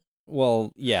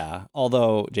 well, yeah.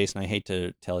 Although, Jason, I hate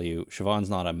to tell you,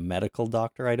 Siobhan's not a medical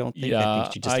doctor, I don't think. I Yeah,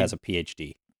 think she just has a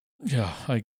PhD. Yeah,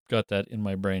 I got that in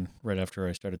my brain right after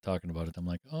I started talking about it. I'm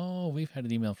like, oh, we've had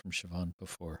an email from Siobhan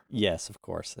before. Yes, of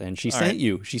course. And she All sent right.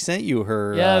 you. She sent you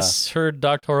her. Yes, her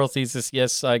doctoral thesis.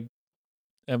 Yes,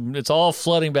 it's all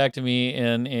flooding back to me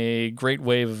in a great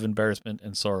wave of embarrassment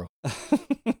and sorrow.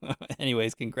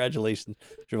 Anyways, congratulations,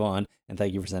 Siobhan, and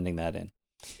thank you for sending that in.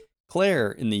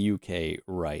 Claire in the UK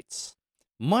writes,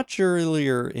 much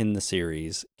earlier in the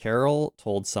series, Carol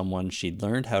told someone she'd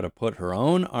learned how to put her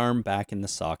own arm back in the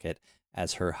socket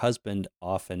as her husband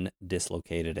often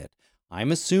dislocated it.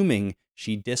 I'm assuming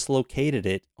she dislocated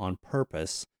it on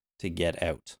purpose to get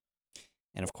out.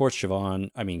 And of course,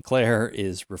 Claire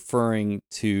is referring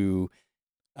to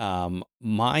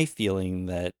my feeling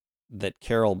that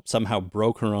Carol somehow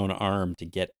broke her own arm to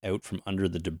get out from under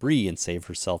the debris and save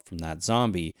herself from that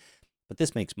zombie. But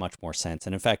this makes much more sense.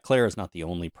 And in fact, Claire is not the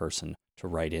only person to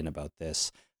write in about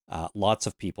this. Lots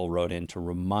of people wrote in to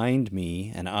remind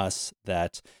me and us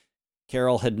that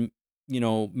Carol had,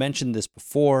 mentioned this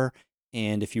before.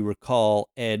 And if you recall,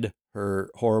 Ed, her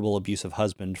horrible abusive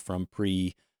husband from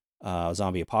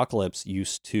zombie apocalypse,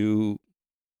 used to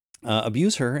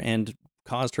abuse her and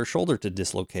caused her shoulder to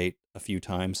dislocate a few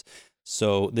times.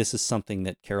 So this is something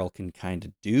that Carol can kind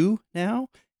of do now.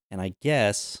 And I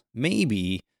guess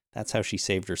maybe that's how she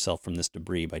saved herself from this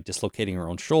debris, by dislocating her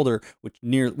own shoulder,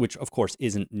 which of course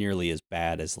isn't nearly as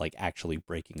bad as like actually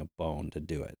breaking a bone to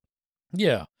do it.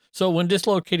 Yeah. So when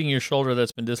dislocating your shoulder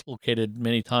that's been dislocated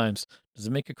many times, does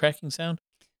it make a cracking sound?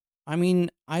 I mean,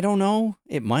 I don't know.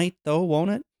 It might, though,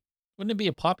 won't it? Wouldn't it be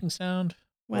a popping sound?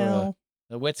 Or Well,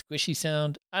 a wet squishy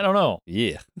sound? I don't know.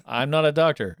 yeah. I'm not a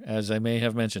doctor, as I may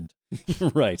have mentioned.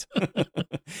 Right.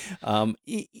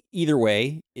 Either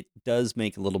way, it does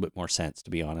make a little bit more sense,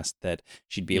 to be honest, that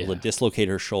she'd be able Yeah. to dislocate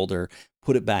her shoulder,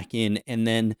 put it back in, and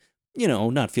then,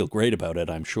 not feel great about it,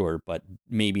 I'm sure, but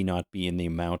maybe not be in the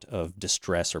amount of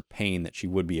distress or pain that she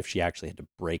would be if she actually had to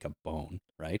break a bone,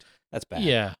 right? That's bad.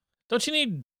 Yeah. Don't you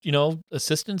need,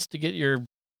 assistance to get your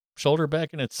shoulder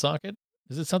back in its socket?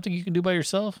 Is it something you can do by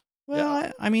yourself?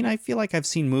 Well, I mean, I feel like I've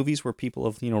seen movies where people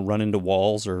have, run into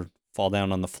walls or fall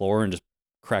down on the floor and just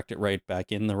cracked it right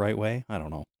back in the right way. I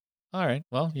don't know. All right.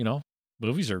 Well,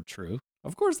 movies are true.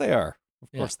 Of course they are. Of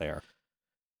Yeah. course they are.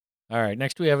 All right.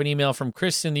 Next, we have an email from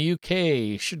Chris in the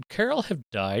UK. Should Carol have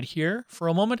died here? For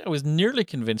a moment, I was nearly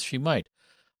convinced she might.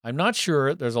 I'm not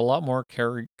sure. There's a lot more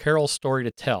Carol story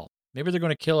to tell. Maybe they're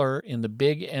going to kill her in the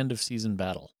big end of season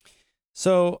battle.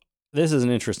 So this is an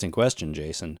interesting question,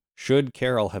 Jason. Should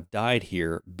Carol have died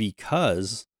here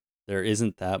because there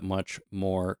isn't that much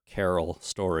more Carol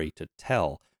story to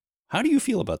tell? How do you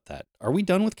feel about that? Are we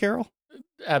done with Carol?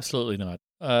 Absolutely not.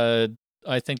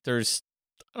 I think I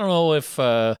don't know if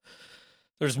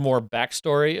there's more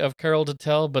backstory of Carol to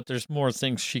tell, but there's more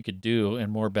things she could do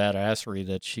and more badassery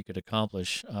that she could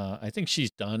accomplish. I think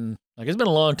she's done. Like, it's been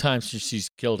a long time since she's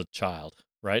killed a child,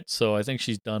 right? So I think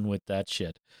she's done with that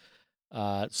shit.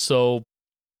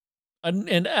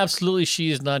 And absolutely, she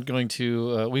is not going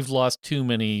to. We've lost too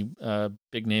many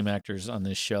big name actors on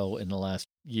this show in the last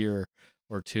year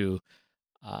or two.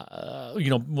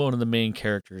 One of the main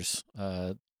characters.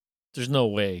 There's no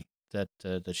way that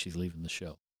she's leaving the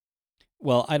show.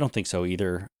 Well, I don't think so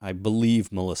either. I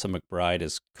believe Melissa McBride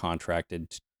is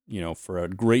contracted, for a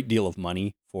great deal of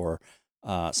money for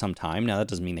some time. Now, that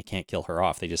doesn't mean they can't kill her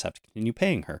off. They just have to continue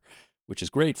paying her, which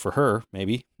is great for her,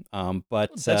 maybe.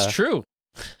 But That's true.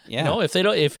 Yeah. If they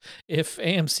don't, if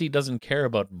AMC doesn't care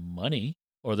about money,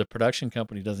 or the production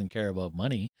company doesn't care about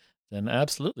money, then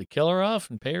absolutely kill her off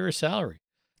and pay her a salary.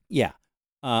 Yeah.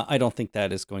 I don't think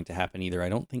that is going to happen either. I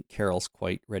don't think Carol's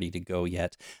quite ready to go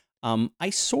yet. I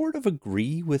sort of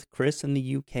agree with Chris in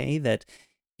the UK that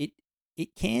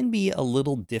it can be a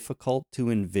little difficult to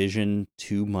envision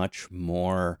too much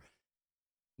more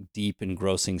deep,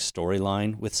 engrossing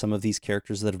storyline with some of these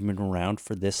characters that have been around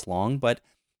for this long. But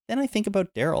then I think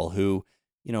about Daryl, who,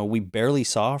 we barely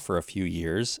saw for a few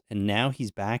years, and now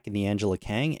he's back in the Angela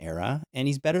Kang era, and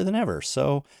he's better than ever.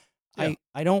 So Yeah.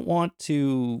 I don't want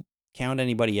to count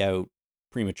anybody out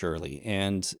prematurely.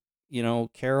 And,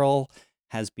 Carol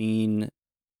has been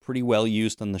pretty well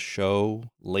used on the show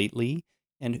lately.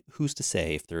 And who's to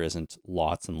say if there isn't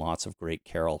lots and lots of great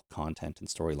Carol content and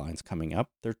storylines coming up?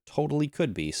 There totally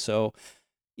could be. So,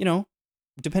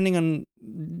 depending on,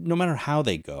 no matter how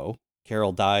they go,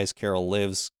 Carol dies, Carol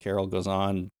lives, Carol goes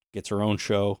on, gets her own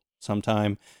show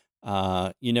sometime.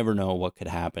 You never know what could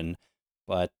happen.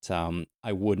 But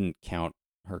I wouldn't count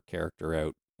her character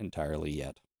out entirely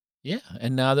yet. Yeah,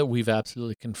 and now that we've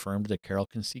absolutely confirmed that Carol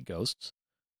can see ghosts,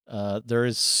 there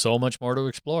is so much more to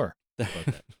explore about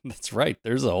that. That's right.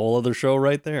 There's a whole other show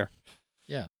right there.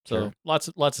 Yeah, so Sure. lots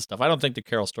of stuff. I don't think the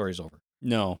Carol story's over.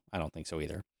 No, I don't think so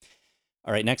either.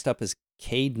 All right, next up is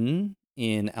Caden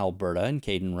in Alberta, and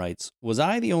Caden writes, "Was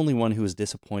I the only one who was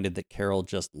disappointed that Carol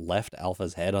just left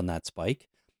Alpha's head on that spike?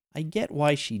 I get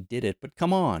why she did it, but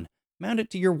come on. Mount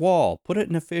it to your wall, put it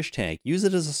in a fish tank, use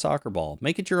it as a soccer ball,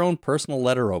 make it your own personal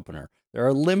letter opener. There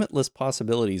are limitless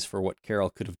possibilities for what Carol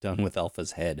could have done with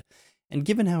Alpha's head. And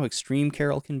given how extreme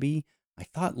Carol can be, I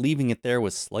thought leaving it there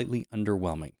was slightly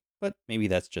underwhelming. But maybe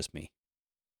that's just me."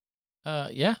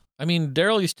 Yeah, I mean,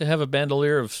 Daryl used to have a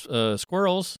bandolier of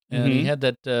squirrels, and he Mhm. had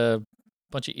that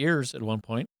bunch of ears at one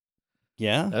point.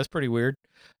 Yeah? That's pretty weird.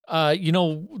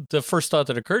 The first thought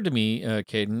that occurred to me,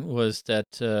 Caden, was that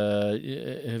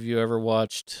have you ever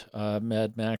watched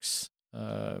Mad Max,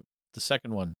 the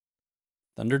second one?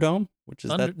 Thunderdome? Which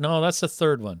is that No, that's the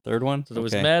third one. third one? So there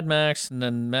was Okay. Mad Max, and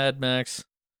then Mad Max.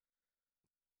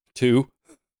 2.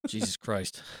 Jesus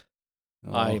Christ.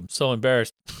 Oh. I am so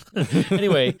embarrassed.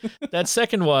 Anyway, that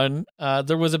second one,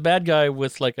 there was a bad guy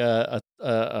with like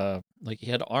like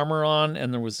he had armor on,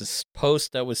 and there was this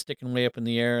post that was sticking way up in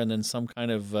the air, and then some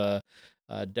kind of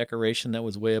decoration that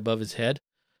was way above his head.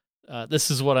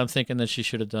 This is what I'm thinking that she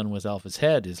should have done with Alpha's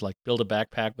head: is like build a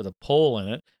backpack with a pole in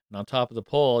it, and on top of the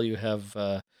pole you have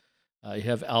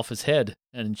Alpha's head,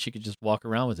 and she could just walk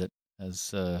around with it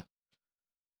as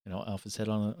Alpha's head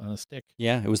on a stick.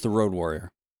 Yeah, it was the Road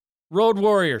Warrior. Road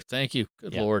Warrior. Thank you.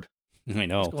 Good Yeah. Lord. I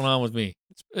know. What's going on with me?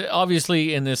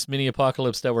 Obviously, in this mini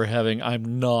apocalypse that we're having,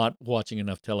 I'm not watching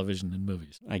enough television and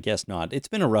movies. I guess not. It's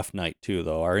been a rough night too,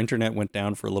 though. Our internet went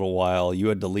down for a little while. You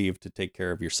had to leave to take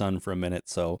care of your son for a minute,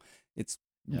 so it's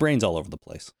brains all over the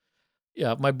place.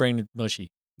 Yeah, my brain is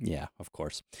mushy. Yeah, of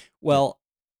course. Well,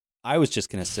 I was just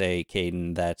going to say,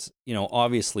 Caden, that,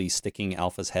 obviously sticking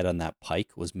Alpha's head on that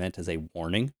pike was meant as a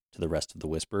warning to the rest of the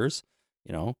Whisperers.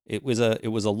 It was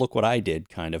a look what I did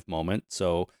kind of moment.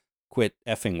 So quit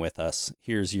effing with us.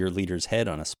 Here's your leader's head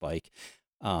on a spike.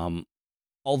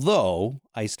 Although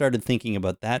I started thinking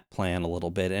about that plan a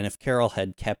little bit, and if Carol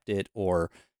had kept it or,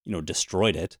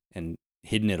 destroyed it and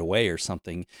hidden it away or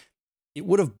something, it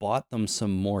would have bought them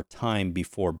some more time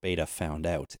before Beta found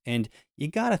out. And you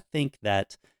got to think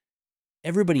that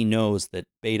everybody knows that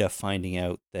Beta finding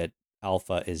out that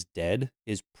Alpha is dead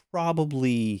is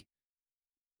probably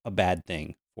a bad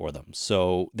thing for them.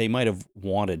 So they might have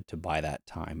wanted to buy that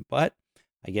time. But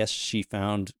I guess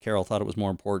Carol thought it was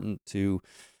more important to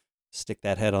stick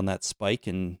that head on that spike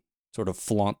and sort of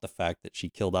flaunt the fact that she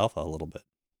killed Alpha a little bit.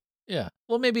 Yeah.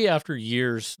 Well, maybe after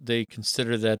years, they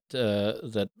consider that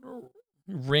that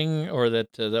ring or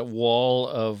that wall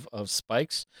of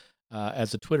spikes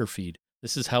as a Twitter feed.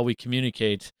 This is how we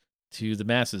communicate to the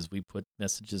masses. We put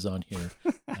messages on here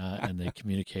and they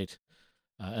communicate.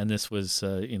 And this was,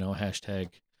 hashtag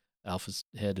Alpha's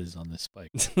head is on this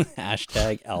spike.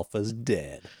 Hashtag Alpha's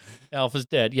dead. Alpha's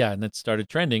dead. Yeah. And that started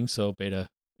trending. So Beta,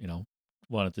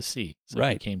 wanted to see. So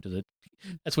right. It came to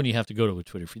that's when you have to go to a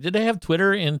Twitter feed. Did they have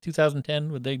Twitter in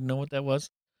 2010? Would they know what that was?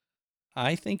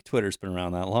 I think Twitter's been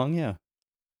around that long. Yeah.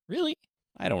 Really?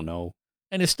 I don't know.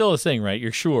 And it's still a thing, right?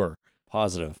 You're sure?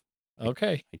 Positive.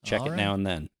 Okay. I check it now and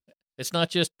then. It's not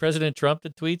just President Trump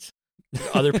that tweets.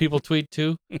 Other people tweet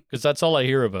too, because that's all I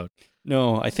hear about.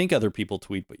 No, I think other people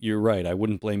tweet, but you're right. I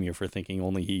wouldn't blame you for thinking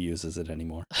only he uses it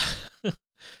anymore.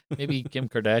 Maybe Kim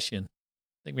Kardashian.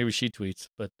 I think maybe she tweets,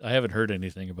 but I haven't heard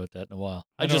anything about that in a while.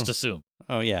 I just assume.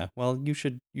 Oh yeah. Well, you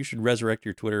should resurrect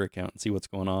your Twitter account and see what's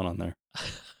going on there.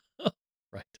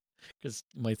 Right. Because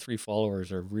my 3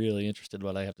 followers are really interested in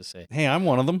what I have to say. Hey, I'm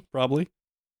one of them, probably.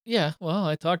 Yeah. Well,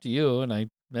 I talked to you and I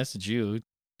messaged you.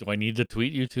 Do I need to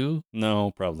tweet you too?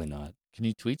 No, probably not. Can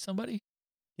you tweet somebody?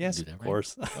 Yes, that, of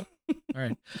course. Oh, all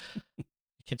right. You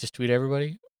can't just tweet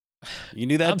everybody? You can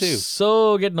do that too. I'm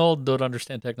so getting old, don't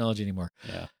understand technology anymore.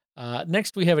 Yeah.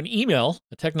 Next, we have an email,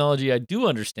 a technology I do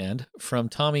understand, from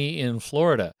Tommy in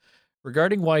Florida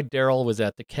regarding why Daryl was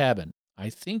at the cabin. I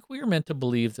think we are meant to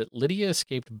believe that Lydia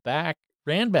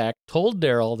ran back, told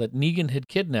Daryl that Negan had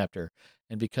kidnapped her.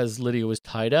 And because Lydia was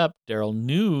tied up, Daryl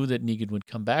knew that Negan would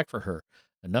come back for her.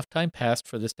 Enough time passed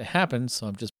for this to happen, so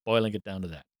I'm just boiling it down to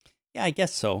that. Yeah, I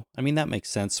guess so. I mean, that makes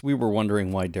sense. We were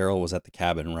wondering why Daryl was at the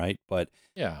cabin, right? But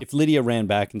yeah, if Lydia ran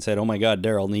back and said, oh my God,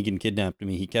 Daryl, Negan kidnapped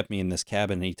me, he kept me in this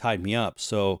cabin and he tied me up.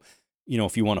 So,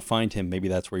 if you want to find him, maybe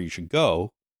that's where you should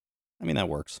go. I mean, that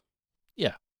works.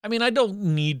 Yeah. I mean, I don't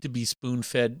need to be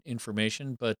spoon-fed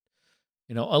information, but,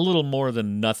 a little more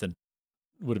than nothing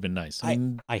would have been nice. I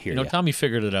mean, I hear you. Tommy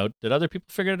figured it out. Did other people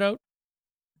figure it out?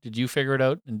 Did you figure it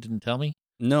out and didn't tell me?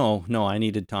 No, I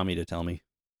needed Tommy to tell me.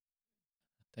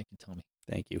 Thank you, Tommy.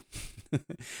 Thank you.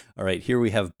 All right, here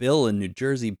we have Bill in New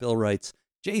Jersey. Bill writes,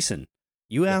 Jason,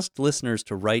 you asked listeners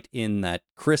to write in that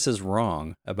Chris is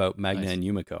wrong about Magna and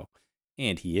Yumiko,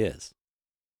 and he is.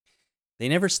 They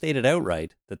never stated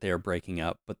outright that they are breaking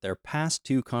up, but their past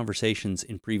 2 conversations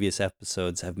in previous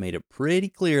episodes have made it pretty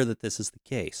clear that this is the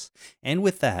case. And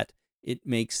with that, it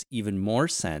makes even more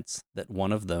sense that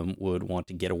one of them would want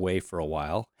to get away for a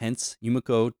while, hence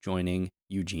Yumiko joining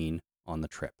Eugene on the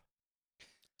trip.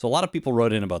 So a lot of people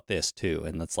wrote in about this too,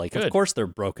 and it's like, Good. Of course they're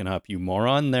broken up, you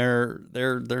moron. They're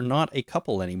not a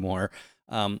couple anymore.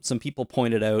 Some people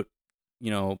pointed out,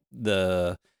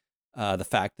 the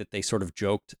fact that they sort of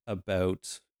joked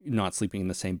about not sleeping in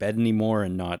the same bed anymore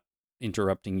and not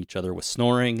interrupting each other with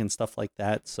snoring and stuff like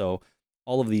that. So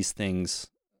all of these things,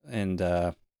 and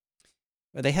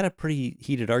they had a pretty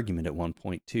heated argument at one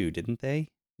point too, didn't they?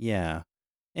 Yeah.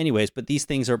 Anyways, but these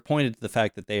things are pointed to the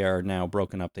fact that they are now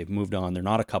broken up. They've moved on. They're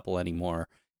not a couple anymore.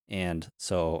 And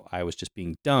so I was just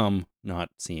being dumb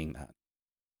not seeing that.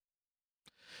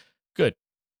 Good.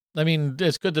 I mean,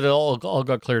 it's good that it all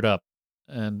got cleared up,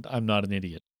 and I'm not an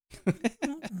idiot.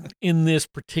 In this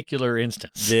particular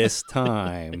instance. This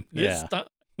time. Yeah.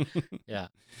 Yeah.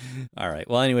 All right.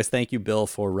 Well, anyways, thank you, Bill,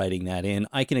 for writing that in.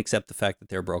 I can accept the fact that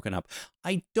they're broken up.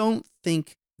 I don't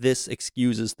think this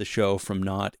excuses the show from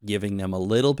not giving them a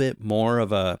little bit more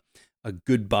of a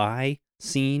goodbye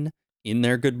scene in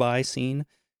their goodbye scene,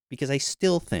 because I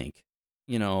still think,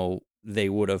 they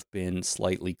would have been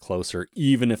slightly closer,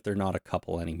 even if they're not a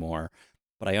couple anymore.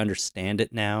 But I understand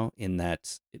it now in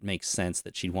that it makes sense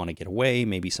that she'd want to get away,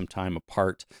 maybe some time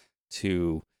apart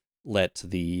to let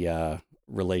the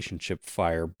relationship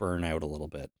fire burn out a little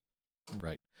bit.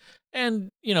 Right.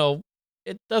 And,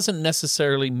 it doesn't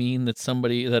necessarily mean that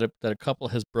that a couple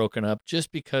has broken up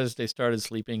just because they started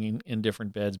sleeping in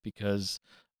different beds because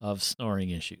of snoring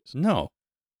issues. No.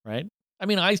 Right. I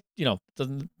mean,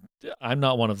 I'm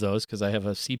not one of those because I have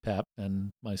a CPAP and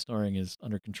my snoring is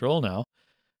under control now.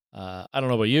 I don't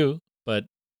know about you, but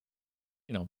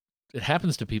it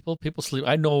happens to people. People sleep.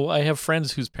 I have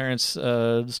friends whose parents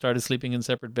started sleeping in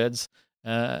separate beds,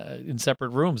 in separate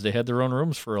rooms. They had their own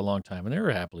rooms for a long time, and they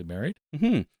were happily married.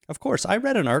 Mm-hmm. Of course, I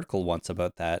read an article once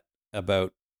about that,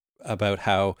 about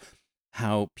how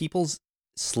people's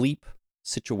sleep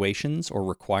situations or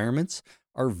requirements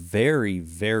are very,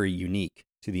 very unique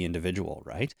to the individual,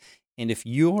 right? And if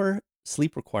your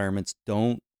sleep requirements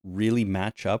don't really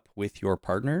match up with your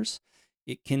partner's,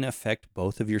 it can affect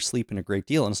both of your sleep in a great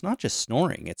deal. And it's not just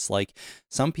snoring. It's like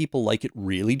some people like it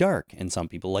really dark and some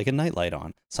people like a nightlight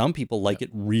on. Some people like it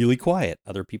really quiet.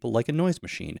 Other people like a noise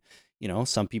machine.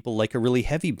 Some people like a really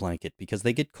heavy blanket because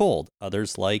they get cold.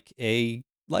 Others like a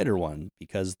lighter one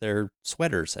because they're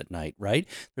sweaters at night, right?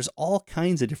 There's all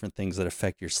kinds of different things that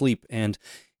affect your sleep. And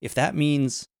if that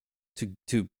means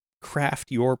to craft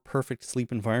your perfect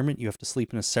sleep environment, you have to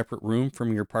sleep in a separate room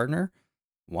from your partner,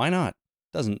 why not?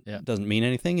 Doesn't mean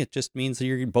anything. It just means that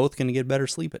you're both going to get better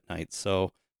sleep at night.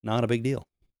 So not a big deal.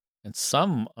 And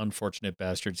some unfortunate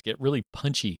bastards get really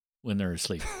punchy when they're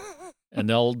asleep. And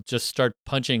they'll just start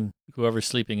punching whoever's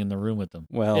sleeping in the room with them.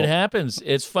 Well, it happens.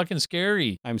 It's fucking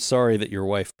scary. I'm sorry that your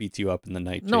wife beats you up in the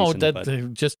night, No,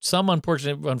 Jason, just some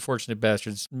unfortunate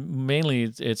bastards.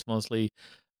 Mainly, it's mostly,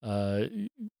 I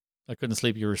couldn't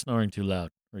sleep. You were snoring too loud,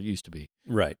 or it used to be.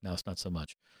 Right. Now it's not so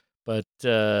much. But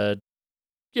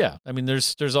yeah, I mean,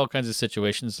 there's all kinds of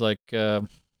situations like,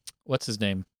 what's his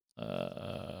name?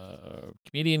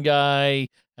 Comedian guy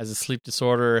has a sleep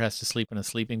disorder, has to sleep in a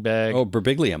sleeping bag. Oh,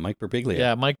 Birbiglia, Mike Birbiglia.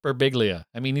 Yeah, Mike Birbiglia.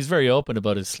 I mean, he's very open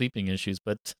about his sleeping issues,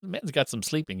 but the man's got some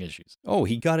sleeping issues. Oh,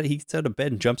 he got it. He gets out of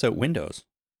bed and jumps out windows.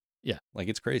 Yeah. Like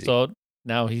it's crazy. So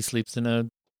now he sleeps in a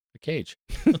cage,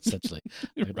 essentially.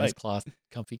 A nice cloth,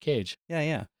 comfy cage.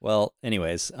 Yeah. Well,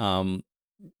 anyways,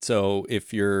 so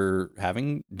if you're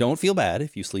don't feel bad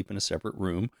if you sleep in a separate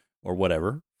room or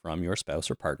whatever from your spouse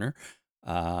or partner.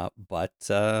 But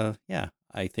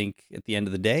I think at the end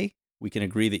of the day, we can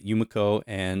agree that Yumiko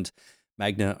and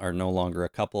Magna are no longer a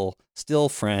couple, still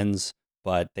friends,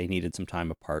 but they needed some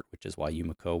time apart, which is why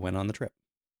Yumiko went on the trip.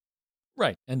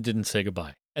 Right, and didn't say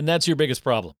goodbye. And that's your biggest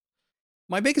problem.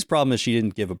 My biggest problem is they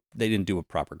didn't do a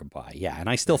proper goodbye. Yeah, and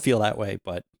I still feel that way,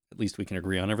 but at least we can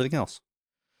agree on everything else.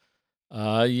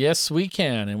 Yes, we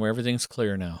can, and where everything's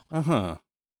clear now. Uh-huh.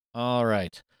 All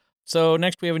right. So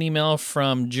next we have an email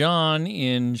from John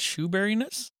in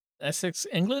Shoeburyness, Essex,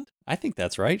 England. I think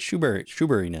that's right.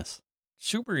 Shoeburyness.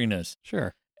 Shoeburyness.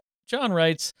 Sure. John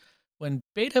writes, when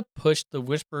Beta pushed the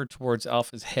Whisperer towards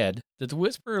Alpha's head, did the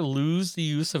Whisperer lose the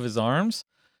use of his arms?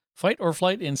 Fight or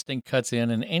flight instinct cuts in,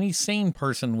 and any sane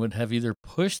person would have either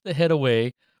pushed the head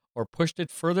away or pushed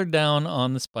it further down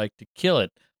on the spike to kill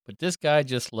it. But this guy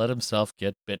just let himself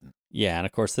get bitten. Yeah, and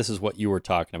of course, this is what you were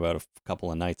talking about a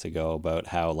couple of nights ago, about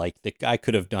how, like, the guy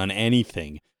could have done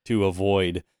anything to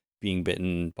avoid being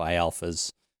bitten by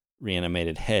Alpha's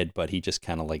reanimated head, but he just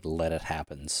kind of, like, let it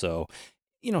happen. So,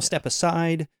 step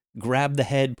aside, grab the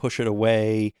head, push it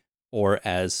away, or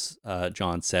as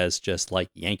John says, just, like,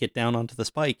 yank it down onto the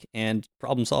spike, and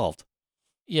problem solved.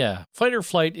 Yeah, fight or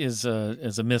flight is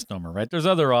a misnomer, right? There's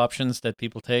other options that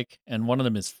people take, and one of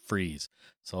them is freeze.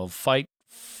 So fight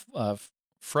or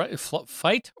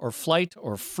flight or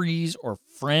freeze or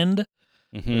friend.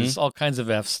 Mm-hmm. There's all kinds of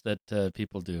Fs that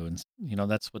people do, and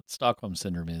that's what Stockholm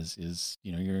syndrome is.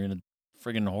 You're in a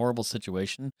friggin' horrible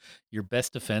situation. Your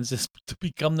best defense is to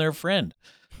become their friend,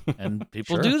 and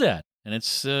people Sure. do that, and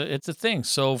it's a thing.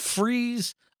 So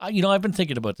freeze. I've been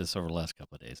thinking about this over the last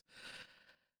couple of days.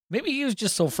 Maybe he was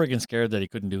just so friggin' scared that he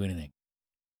couldn't do anything.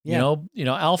 Yeah.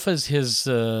 Alpha's his,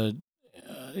 the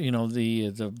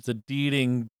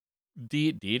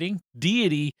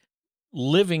deity,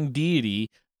 living deity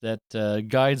that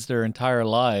guides their entire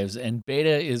lives, and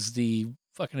Beta is the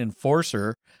fucking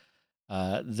enforcer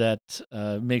that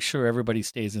makes sure everybody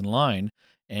stays in line.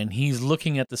 And he's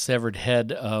looking at the severed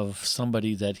head of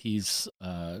somebody that he's,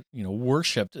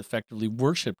 effectively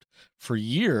worshipped for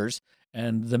years.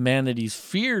 And the man that he's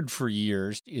feared for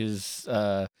years is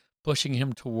pushing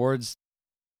him towards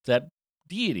that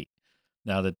deity.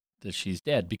 Now that that she's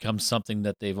dead becomes something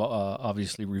that they've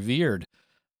obviously revered.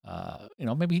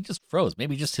 Maybe he just froze.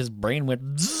 Maybe just his brain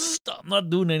went, "Zzz, I'm not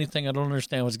doing anything. I don't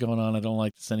understand what's going on. I don't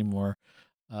like this anymore.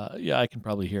 I can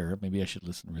probably hear her. Maybe I should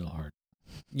listen real hard.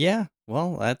 Yeah,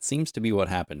 well, that seems to be what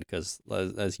happened because,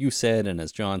 as you said and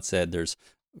as John said, there's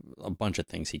a bunch of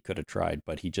things he could have tried,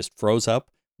 but he just froze up,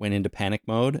 went into panic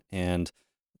mode, and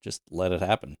just let it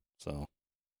happen. So,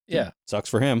 Yeah. sucks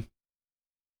for him.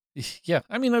 Yeah.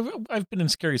 I mean, I've been in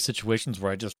scary situations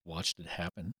where I just watched it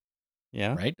happen.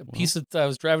 Yeah. Right. Well, I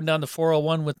was driving down the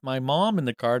 401 with my mom in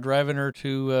the car, driving her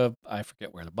to, I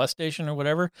forget where, the bus station or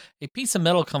whatever. A piece of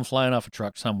metal come flying off a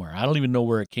truck somewhere. I don't even know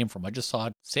where it came from. I just saw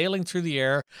it sailing through the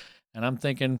air, and I'm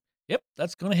thinking, yep,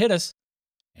 that's going to hit us.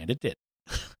 And it did.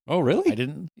 Oh, really? I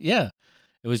didn't. Yeah.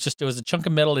 It was a chunk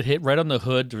of metal that hit right on the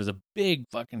hood. There was a big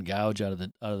fucking gouge out of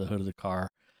the hood of the car.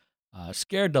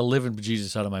 Scared the living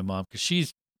bejesus out of my mom because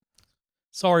she's,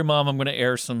 sorry, Mom, I'm going to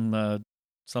air something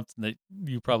that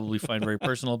you probably find very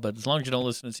personal, but as long as you don't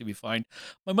listen, it's going to be fine.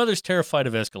 My mother's terrified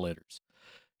of escalators.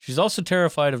 She's also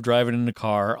terrified of driving in a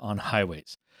car on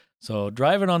highways. So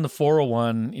driving on the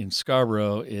 401 in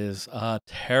Scarborough is a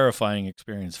terrifying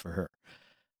experience for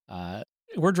her.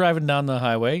 We're driving down the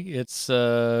highway. It's, in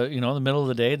the middle of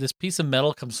the day. This piece of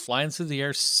metal comes flying through the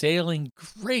air, sailing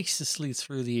graciously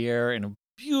through the air in a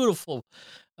beautiful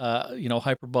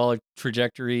hyperbolic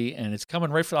trajectory, and it's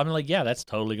coming right for, I'm like, yeah, that's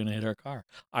totally going to hit our car.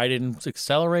 I didn't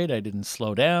accelerate. I didn't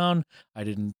slow down. I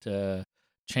didn't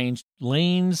change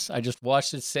lanes. I just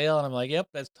watched it sail, and I'm like, yep,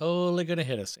 that's totally going to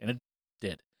hit us. And it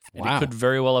did. And Wow. it could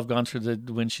very well have gone through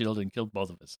the windshield and killed both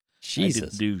of us. Jesus. I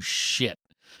didn't do shit.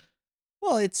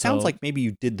 Well, it sounds So- like maybe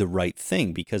you did the right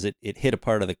thing because it hit a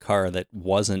part of the car that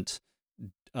wasn't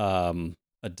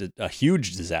a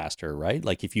huge disaster, right?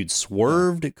 Like if you'd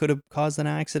swerved, it could have caused an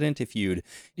accident. If you'd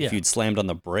slammed on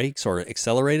the brakes or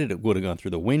accelerated, it would have gone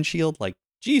through the windshield. Like,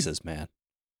 Jesus, man.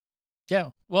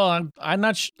 Yeah. Well, I'm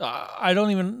not.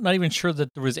 Not even sure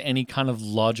that there was any kind of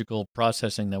logical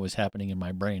processing that was happening in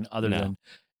my brain other No. than,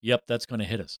 yep, that's going to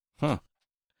hit us. Huh.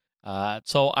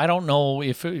 So I don't know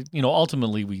if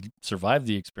ultimately we survived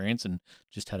the experience and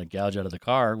just had a gouge out of the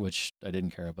car, which I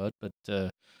didn't care about, but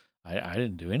I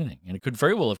didn't do anything, and it could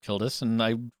very well have killed us, and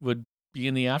I would be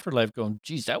in the afterlife going,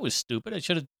 geez, that was stupid. I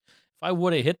should have. If I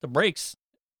would have hit the brakes,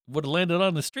 would have landed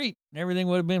on the street, and everything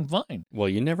would have been fine. Well,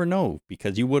 you never know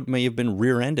because you may have been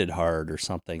rear-ended hard or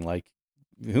something. Like,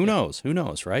 who knows? Who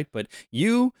knows, right? But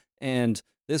you and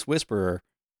this whisperer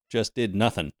just did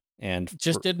nothing, and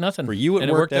Just did nothing. for you, it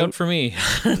and worked it worked out out. for me.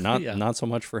 not Yeah. not so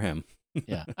much for him.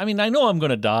 Yeah. I mean, I know I'm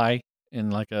going to die in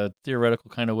like a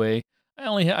theoretical kind of way.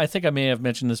 I think I may have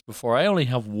mentioned this before. I only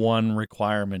have one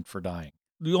requirement for dying.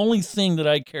 The only thing that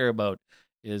I care about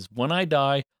is when I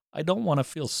die, I don't want to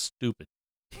feel stupid,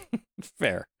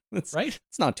 Fair. It's right?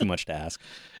 It's not too much to ask.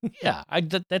 Yeah,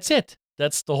 that's it.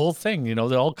 That's the whole thing. It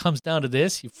all comes down to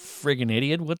this. You friggin'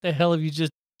 idiot. What the hell have you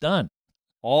just done?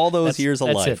 All those That's- years of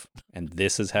that's life, and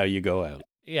this is how you go out.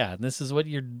 Yeah, and this is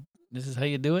how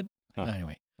you do it? Huh.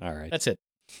 Anyway, All right. that's it.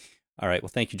 All right. Well,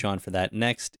 thank you, John, for that.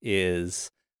 Next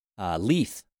is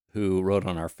Leith, who wrote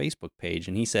on our Facebook page,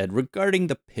 and he said, regarding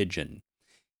the pigeon,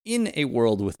 in a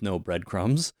world with no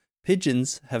breadcrumbs,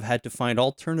 pigeons have had to find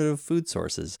alternative food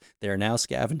sources. They are now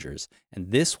scavengers,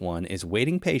 and this one is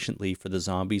waiting patiently for the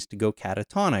zombies to go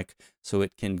catatonic so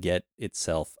it can get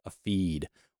itself a feed.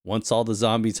 Once all the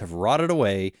zombies have rotted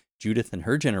away, Judith and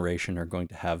her generation are going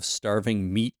to have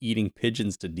starving, meat-eating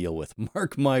pigeons to deal with.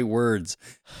 Mark my words,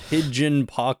 pigeon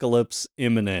apocalypse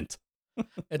imminent.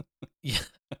 Yeah.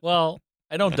 Well,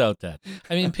 I don't doubt that.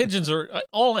 I mean,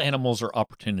 all animals are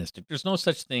opportunistic. There's no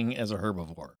such thing as a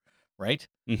herbivore, right?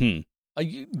 Mm-hmm.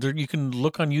 You can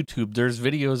look on YouTube. There's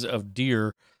videos of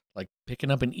deer like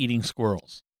picking up and eating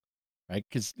squirrels, right?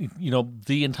 Because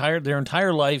their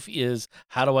entire life is,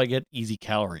 how do I get easy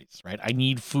calories, right? I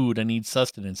need food. I need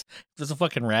sustenance. If there's a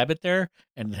fucking rabbit there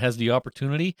and it has the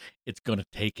opportunity, it's gonna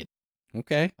take it.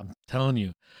 Okay. I'm telling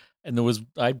you. And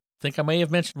I think I may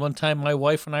have mentioned one time, my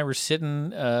wife and I were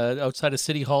sitting outside of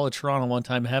City Hall of Toronto one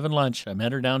time having lunch. I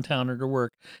met her downtown at her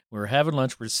work. We were having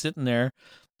lunch. We're sitting there.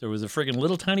 There was a friggin'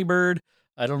 little tiny bird.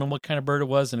 I don't know what kind of bird it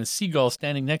was, and a seagull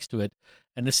standing next to it.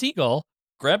 And the seagull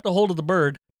grabbed a hold of the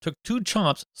bird, took 2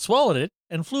 chomps, swallowed it,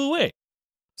 and flew away.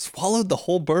 Swallowed the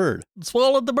whole bird.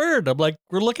 Swallowed the bird. I'm like,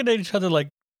 we're looking at each other like,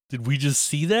 did we just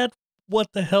see that? What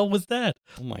the hell was that?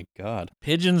 Oh my God.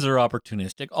 Pigeons are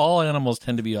opportunistic. All animals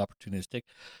tend to be opportunistic.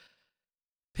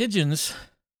 Pigeons,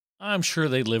 I'm sure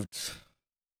they lived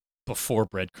before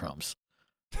breadcrumbs,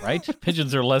 right?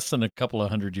 Pigeons are less than a couple of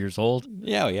 100 years old,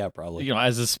 Yeah, probably.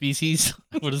 as a species,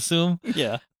 I would assume.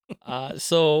 Yeah.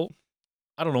 So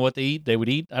I don't know what they eat. They would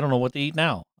eat. I don't know what they eat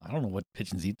now. I don't know what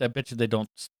pigeons eat. I bet you they don't.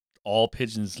 All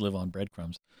pigeons live on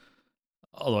breadcrumbs.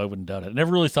 Although I wouldn't doubt it. I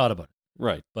never really thought about it.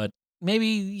 Right. But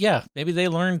maybe they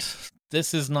learned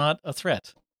this is not a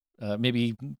threat.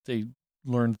 Maybe they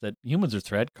learned that humans are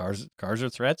threat. Cars are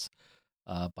threats.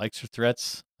 Bikes are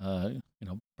threats.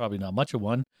 Probably not much of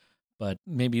one. But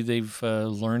maybe they've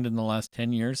learned in the last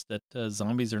 10 years that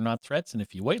zombies are not threats. And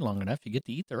if you wait long enough, you get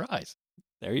to eat their eyes.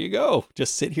 There you go.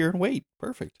 Just sit here and wait.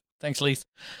 Perfect. Thanks, Leith.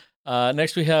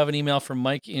 Next, we have an email from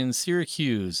Mike in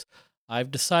Syracuse. I've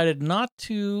decided not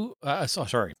to... I'll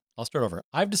start over.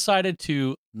 I've decided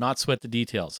to not sweat the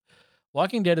details.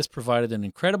 Walking Dead has provided an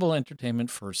incredible entertainment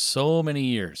for so many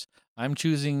years. I'm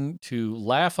choosing to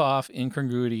laugh off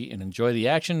incongruity and enjoy the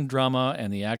action, drama,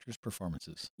 and the actors'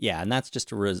 performances. Yeah, and that's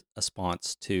just a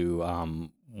response to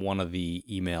one of the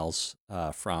emails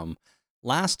from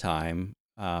last time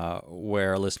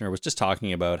where a listener was just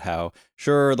talking about how,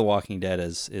 sure, The Walking Dead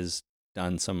is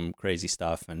done some crazy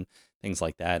stuff and things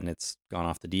like that, and it's gone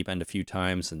off the deep end a few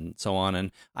times and so on.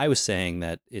 And I was saying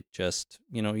that it just,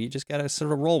 you just got to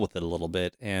sort of roll with it a little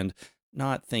bit and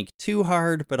not think too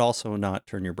hard, but also not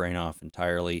turn your brain off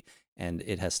entirely. And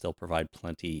it has still provided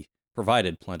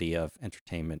plenty of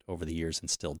entertainment over the years and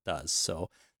still does. So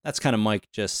that's kind of Mike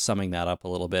just summing that up a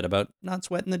little bit about not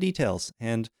sweating the details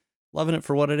and loving it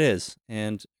for what it is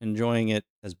and enjoying it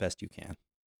as best you can.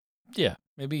 Yeah,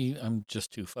 maybe I'm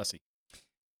just too fussy.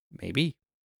 Maybe,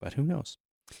 but who knows?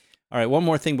 All right, one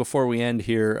more thing before we end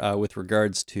here with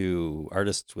regards to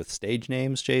artists with stage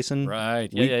names, Jason. Right,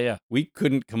 yeah. We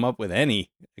couldn't come up with any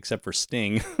except for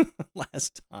Sting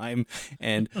last time,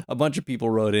 and a bunch of people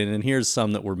wrote in, and here's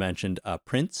some that were mentioned.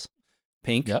 Prince,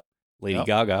 Pink, Yep. Lady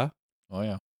Gaga. Oh,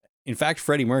 yeah. In fact,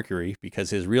 Freddie Mercury, because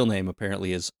his real name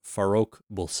apparently is Farouk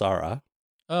Bulsara.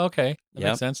 Oh, okay. That Yep.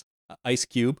 makes sense. Ice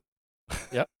Cube.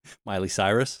 Yep. Miley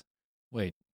Cyrus.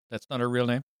 Wait, that's not her real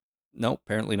name? No,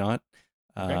 apparently not.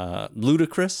 Okay.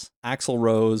 Ludacris, Axl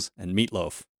Rose, and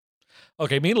Meatloaf.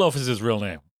 Okay, Meatloaf is his real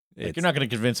name. It's- You're not going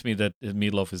to convince me that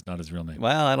Meatloaf is not his real name.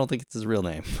 Well, I don't think it's his real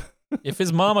name. If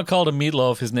his mama called him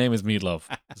Meatloaf, his name is Meatloaf.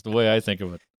 That's the way I think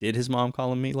of it. Did his mom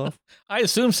call him Meatloaf? I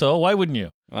assume so. Why wouldn't you?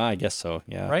 Well, I guess so,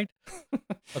 yeah. Right?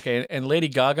 Okay, and Lady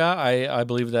Gaga, I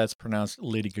believe that's pronounced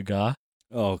Lady Gaga.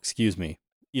 Oh, excuse me.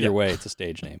 Either Yeah. way, it's a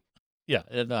stage name. Yeah,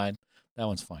 that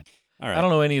one's fine. All right. I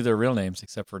don't know any of their real names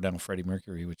except for now Freddie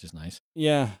Mercury, which is nice.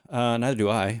 Yeah, neither do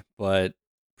I, but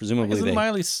presumably Isn't they...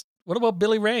 Miley's? What about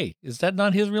Billy Ray? Is that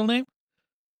not his real name?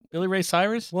 Billy Ray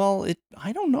Cyrus? Well,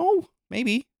 I don't know.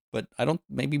 Maybe, but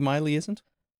maybe Miley isn't.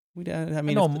 I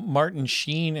mean, I know Martin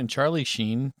Sheen and Charlie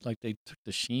Sheen, like they took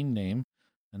the Sheen name,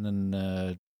 and then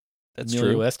that's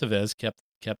Emilio true. Estevez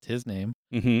kept his name.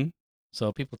 Mm-hmm.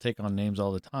 So people take on names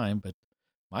all the time, but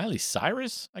Miley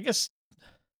Cyrus, I guess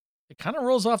it kind of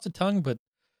rolls off the tongue, but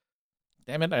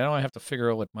damn it, I know I have to figure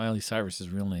out what Miley Cyrus's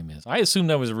real name is. I assume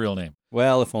that was a real name.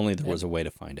 Well, if only there was a way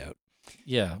to find out.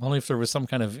 Yeah, only if there was some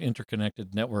kind of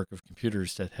interconnected network of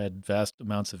computers that had vast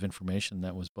amounts of information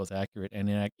that was both accurate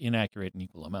and inaccurate in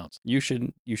equal amounts. You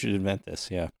should invent this,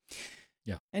 yeah.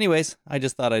 Yeah. Anyways, I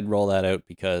just thought I'd roll that out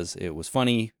because it was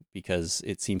funny, because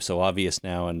it seems so obvious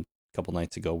now, and a couple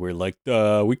nights ago we were like,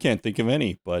 we can't think of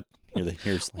any, but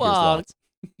here's lots.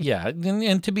 Yeah,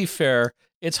 and to be fair,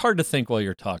 it's hard to think while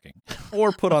you're talking.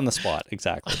 Or put on the spot,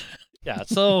 exactly. Yeah,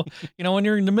 so, when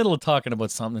you're in the middle of talking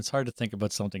about something, it's hard to think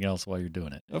about something else while you're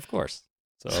doing it. Of course.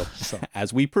 So,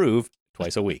 as we prove,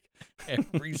 twice a week.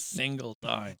 Every single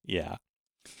time. Yeah.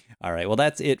 All right. Well,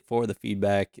 that's it for the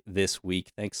feedback this week.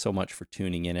 Thanks so much for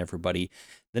tuning in, everybody.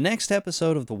 The next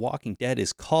episode of The Walking Dead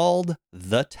is called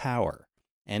The Tower,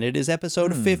 and it is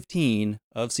episode 15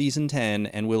 of season 10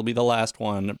 and will be the last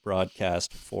one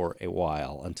broadcast for a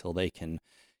while until they can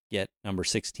get number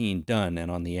 16 done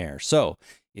and on the air. So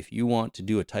if you want to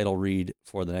do a title read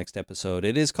for the next episode,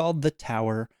 it is called The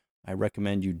Tower. I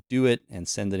recommend you do it and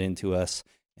send it in to us.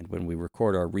 And when we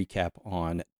record our recap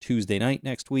on Tuesday night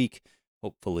next week,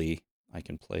 hopefully I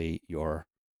can play your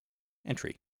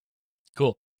entry.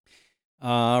 Cool.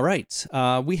 All right.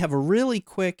 We have a really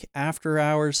quick after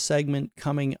hours segment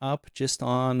coming up just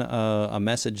on a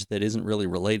message that isn't really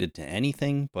related to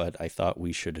anything, but I thought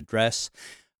we should address.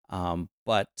 So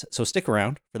stick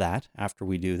around for that after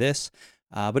we do this.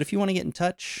 But if you want to get in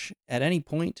touch at any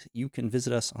point, you can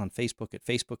visit us on Facebook at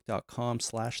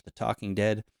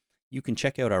facebook.com/thetalkingdead. You can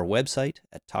check out our website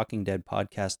at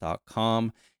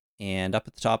talkingdeadpodcast.com. And up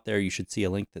at the top there, you should see a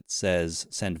link that says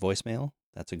send voicemail.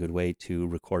 That's a good way to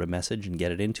record a message and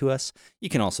get it into us. You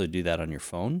can also do that on your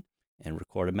phone and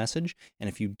record a message. And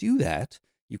if you do that,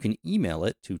 you can email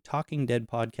it to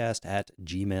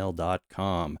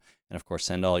talkingdeadpodcast@gmail.com. And of course,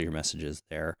 send all your messages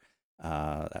there.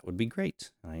 That would be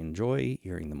great. I enjoy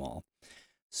hearing them all.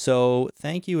 So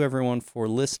thank you, everyone, for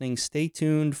listening. Stay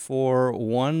tuned for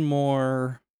one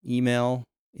more email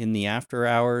in the after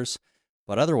hours.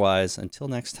 But otherwise, until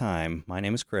next time, my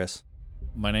name is Chris.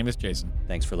 My name is Jason.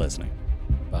 Thanks for listening.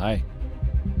 Bye.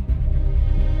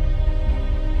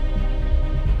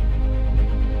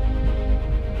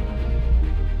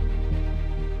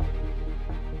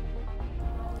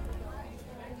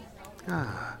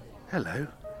 Ah, hello.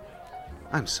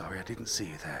 I'm sorry I didn't see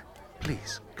you there.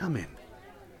 Please, come in.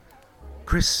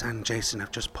 Chris and Jason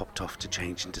have just popped off to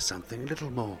change into something a little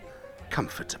more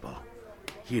comfortable.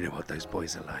 You know what those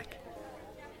boys are like.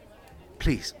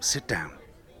 Please, sit down.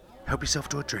 Help yourself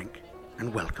to a drink,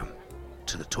 and welcome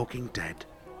to the Talking Dead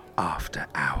After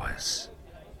Hours.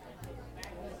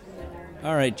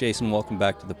 All right, Jason, welcome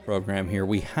back to the program here.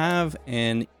 We have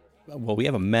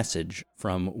a message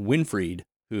from Winfried,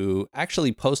 who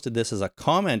actually posted this as a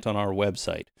comment on our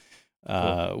website,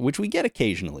 which we get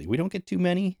occasionally. We don't get too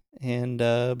many,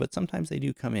 but sometimes they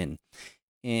do come in.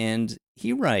 And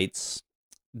he writes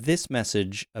this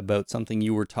message about something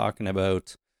you were talking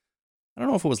about. I don't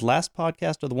know if it was last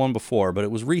podcast or the one before, but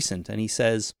it was recent. And he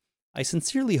says, I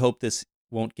sincerely hope this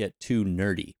won't get too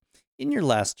nerdy. In your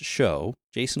last show,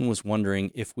 Jason was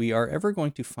wondering if we are ever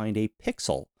going to find a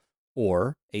pixel,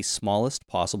 or a smallest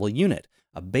possible unit,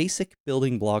 a basic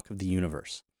building block of the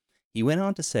universe. He went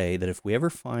on to say that if we ever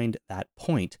find that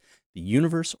point, the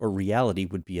universe or reality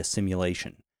would be a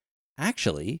simulation.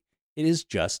 Actually, it is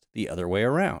just the other way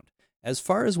around. As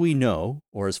far as we know,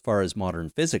 or as far as modern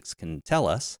physics can tell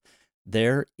us,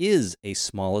 there is a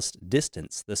smallest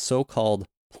distance, the so-called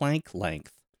Planck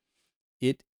length.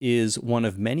 It is one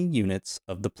of many units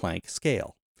of the Planck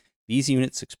scale. These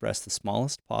units express the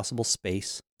smallest possible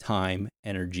space, time,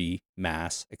 energy,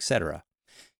 mass, etc.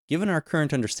 Given our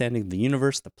current understanding of the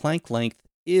universe, the Planck length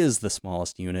is the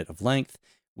smallest unit of length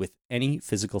with any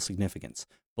physical significance.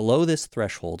 Below this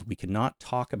threshold, we cannot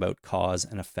talk about cause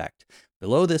and effect.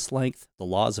 Below this length, the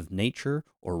laws of nature,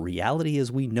 or reality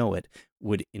as we know it,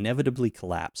 would inevitably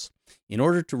collapse. In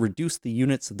order to reduce the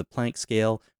units of the Planck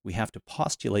scale, we have to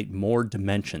postulate more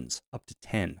dimensions, up to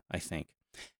 10, I think.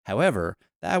 However,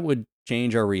 that would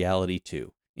change our reality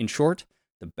too. In short,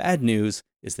 the bad news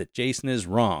is that Jason is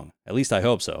wrong. At least I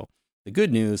hope so. The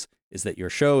good news is that your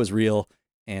show is real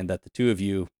and that the two of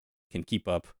you can keep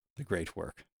up the great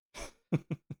work.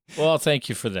 Well, thank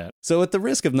you for that. So at the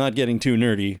risk of not getting too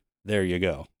nerdy, there you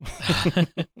go.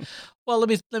 Well, let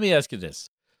me ask you this.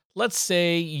 Let's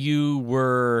say you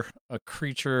were a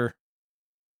creature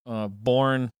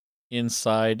born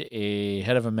inside a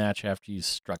head of a match after you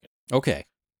struck it. Okay.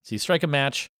 So you strike a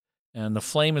match, and the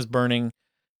flame is burning,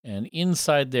 and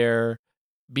inside there,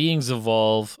 beings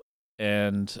evolve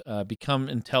and become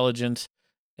intelligent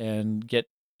and get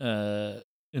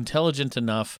intelligent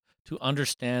enough to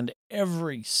understand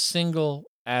every single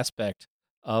aspect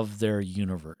of their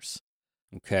universe.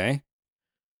 Okay.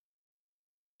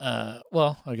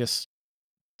 Well, I guess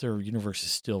their universe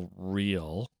is still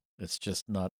real. It's just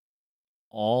not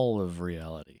all of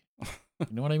reality. You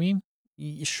know what I mean?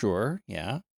 Sure,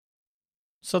 yeah.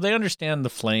 So they understand the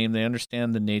flame. They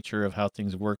understand the nature of how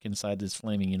things work inside this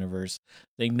flaming universe.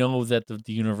 They know that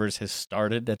the universe has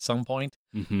started at some point.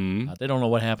 Mm-hmm. They don't know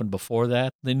what happened before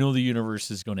that. They know the universe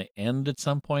is going to end at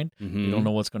some point. Mm-hmm. They don't know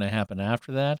what's going to happen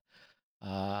after that.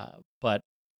 But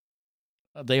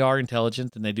they are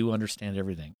intelligent and they do understand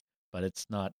everything. But it's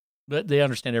not. They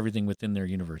understand everything within their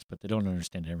universe, but they don't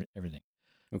understand everything.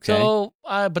 Okay. So,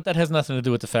 but that has nothing to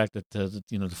do with the fact that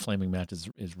the flaming match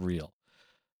is real.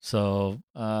 So,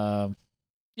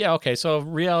 yeah, okay. So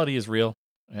reality is real,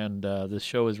 and this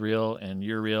show is real, and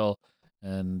you're real,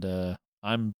 and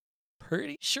I'm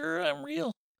pretty sure I'm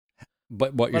real.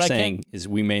 But what you're saying is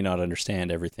we may not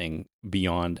understand everything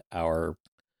beyond our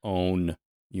own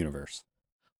universe.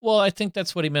 Well, I think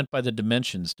that's what he meant by the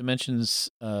dimensions. Dimensions,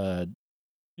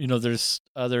 there's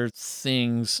other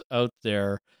things out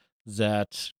there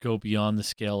that go beyond the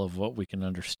scale of what we can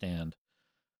understand.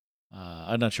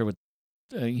 I'm not sure what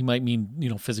he might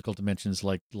mean, physical dimensions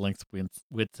like length,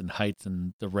 width, and height,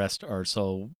 and the rest are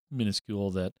so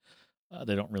minuscule that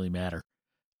they don't really matter.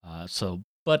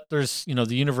 But there's, the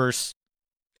universe.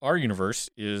 Our universe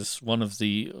is one of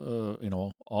the,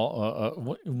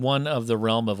 one of the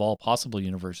realm of all possible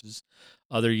universes.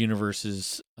 Other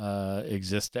universes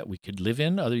exist that we could live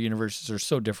in. Other universes are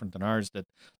so different than ours that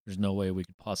there's no way we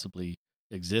could possibly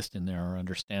exist in there or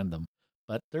understand them.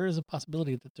 But there is a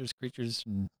possibility that there's creatures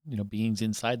and beings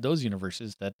inside those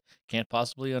universes that can't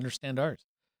possibly understand ours.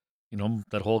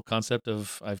 That whole concept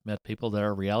of I've met people that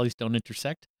our realities don't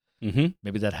intersect. Mm-hmm.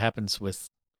 Maybe that happens with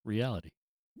reality.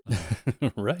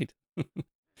 Right.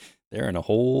 They're in a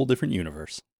whole different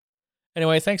universe.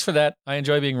 Anyway, thanks for that. I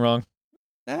enjoy being wrong.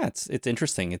 It's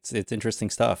interesting. It's interesting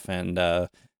stuff, and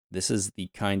this is the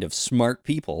kind of smart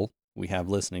people we have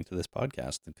listening to this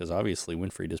podcast, because obviously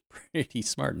Winfried is pretty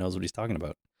smart, knows what he's talking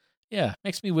about. Yeah,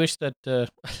 makes me wish that that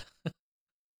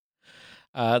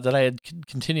I had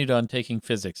continued on taking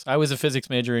physics. I was a physics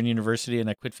major in university, and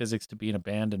I quit physics to be in a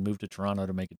band and moved to Toronto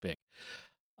to make it big.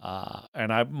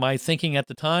 And my thinking at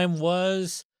the time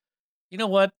was, you know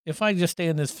what? If I just stay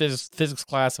in this physics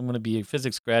class, I'm going to be a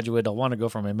physics graduate. I'll want to go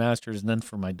for my master's and then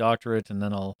for my doctorate, and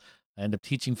then I'll end up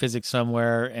teaching physics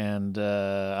somewhere, and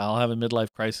I'll have a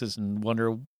midlife crisis and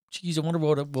wonder, geez, I wonder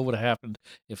what would have happened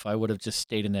if I would have just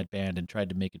stayed in that band and tried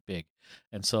to make it big.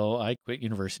 And so I quit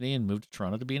university and moved to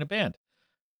Toronto to be in a band.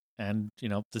 And,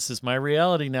 this is my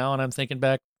reality now, and I'm thinking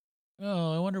back,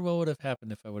 oh, I wonder what would have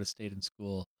happened if I would have stayed in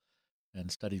school and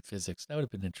studied physics. That would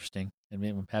have been interesting. I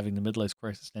mean, I'm having the midlife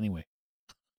crisis anyway.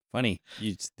 Funny.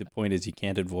 The point is you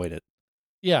can't avoid it.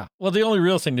 Yeah. Well, the only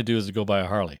real thing to do is to go buy a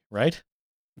Harley, right?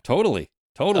 Totally.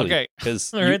 Okay.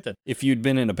 Because All right then. if you'd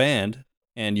been in a band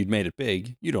and you'd made it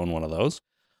big, you'd own one of those.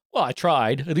 Well, I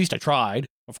tried. At least I tried.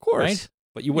 Of course. Right?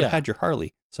 But you would have Yeah. had your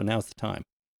Harley, so now's the time.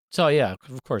 So, yeah,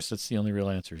 of course, that's the only real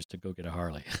answer is to go get a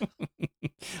Harley.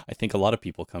 I think a lot of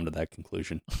people come to that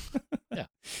conclusion. Yeah.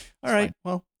 All right. fine.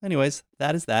 Well, anyways,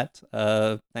 that is that.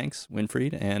 Thanks,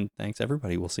 Winfried, and thanks,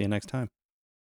 everybody. We'll see you next time.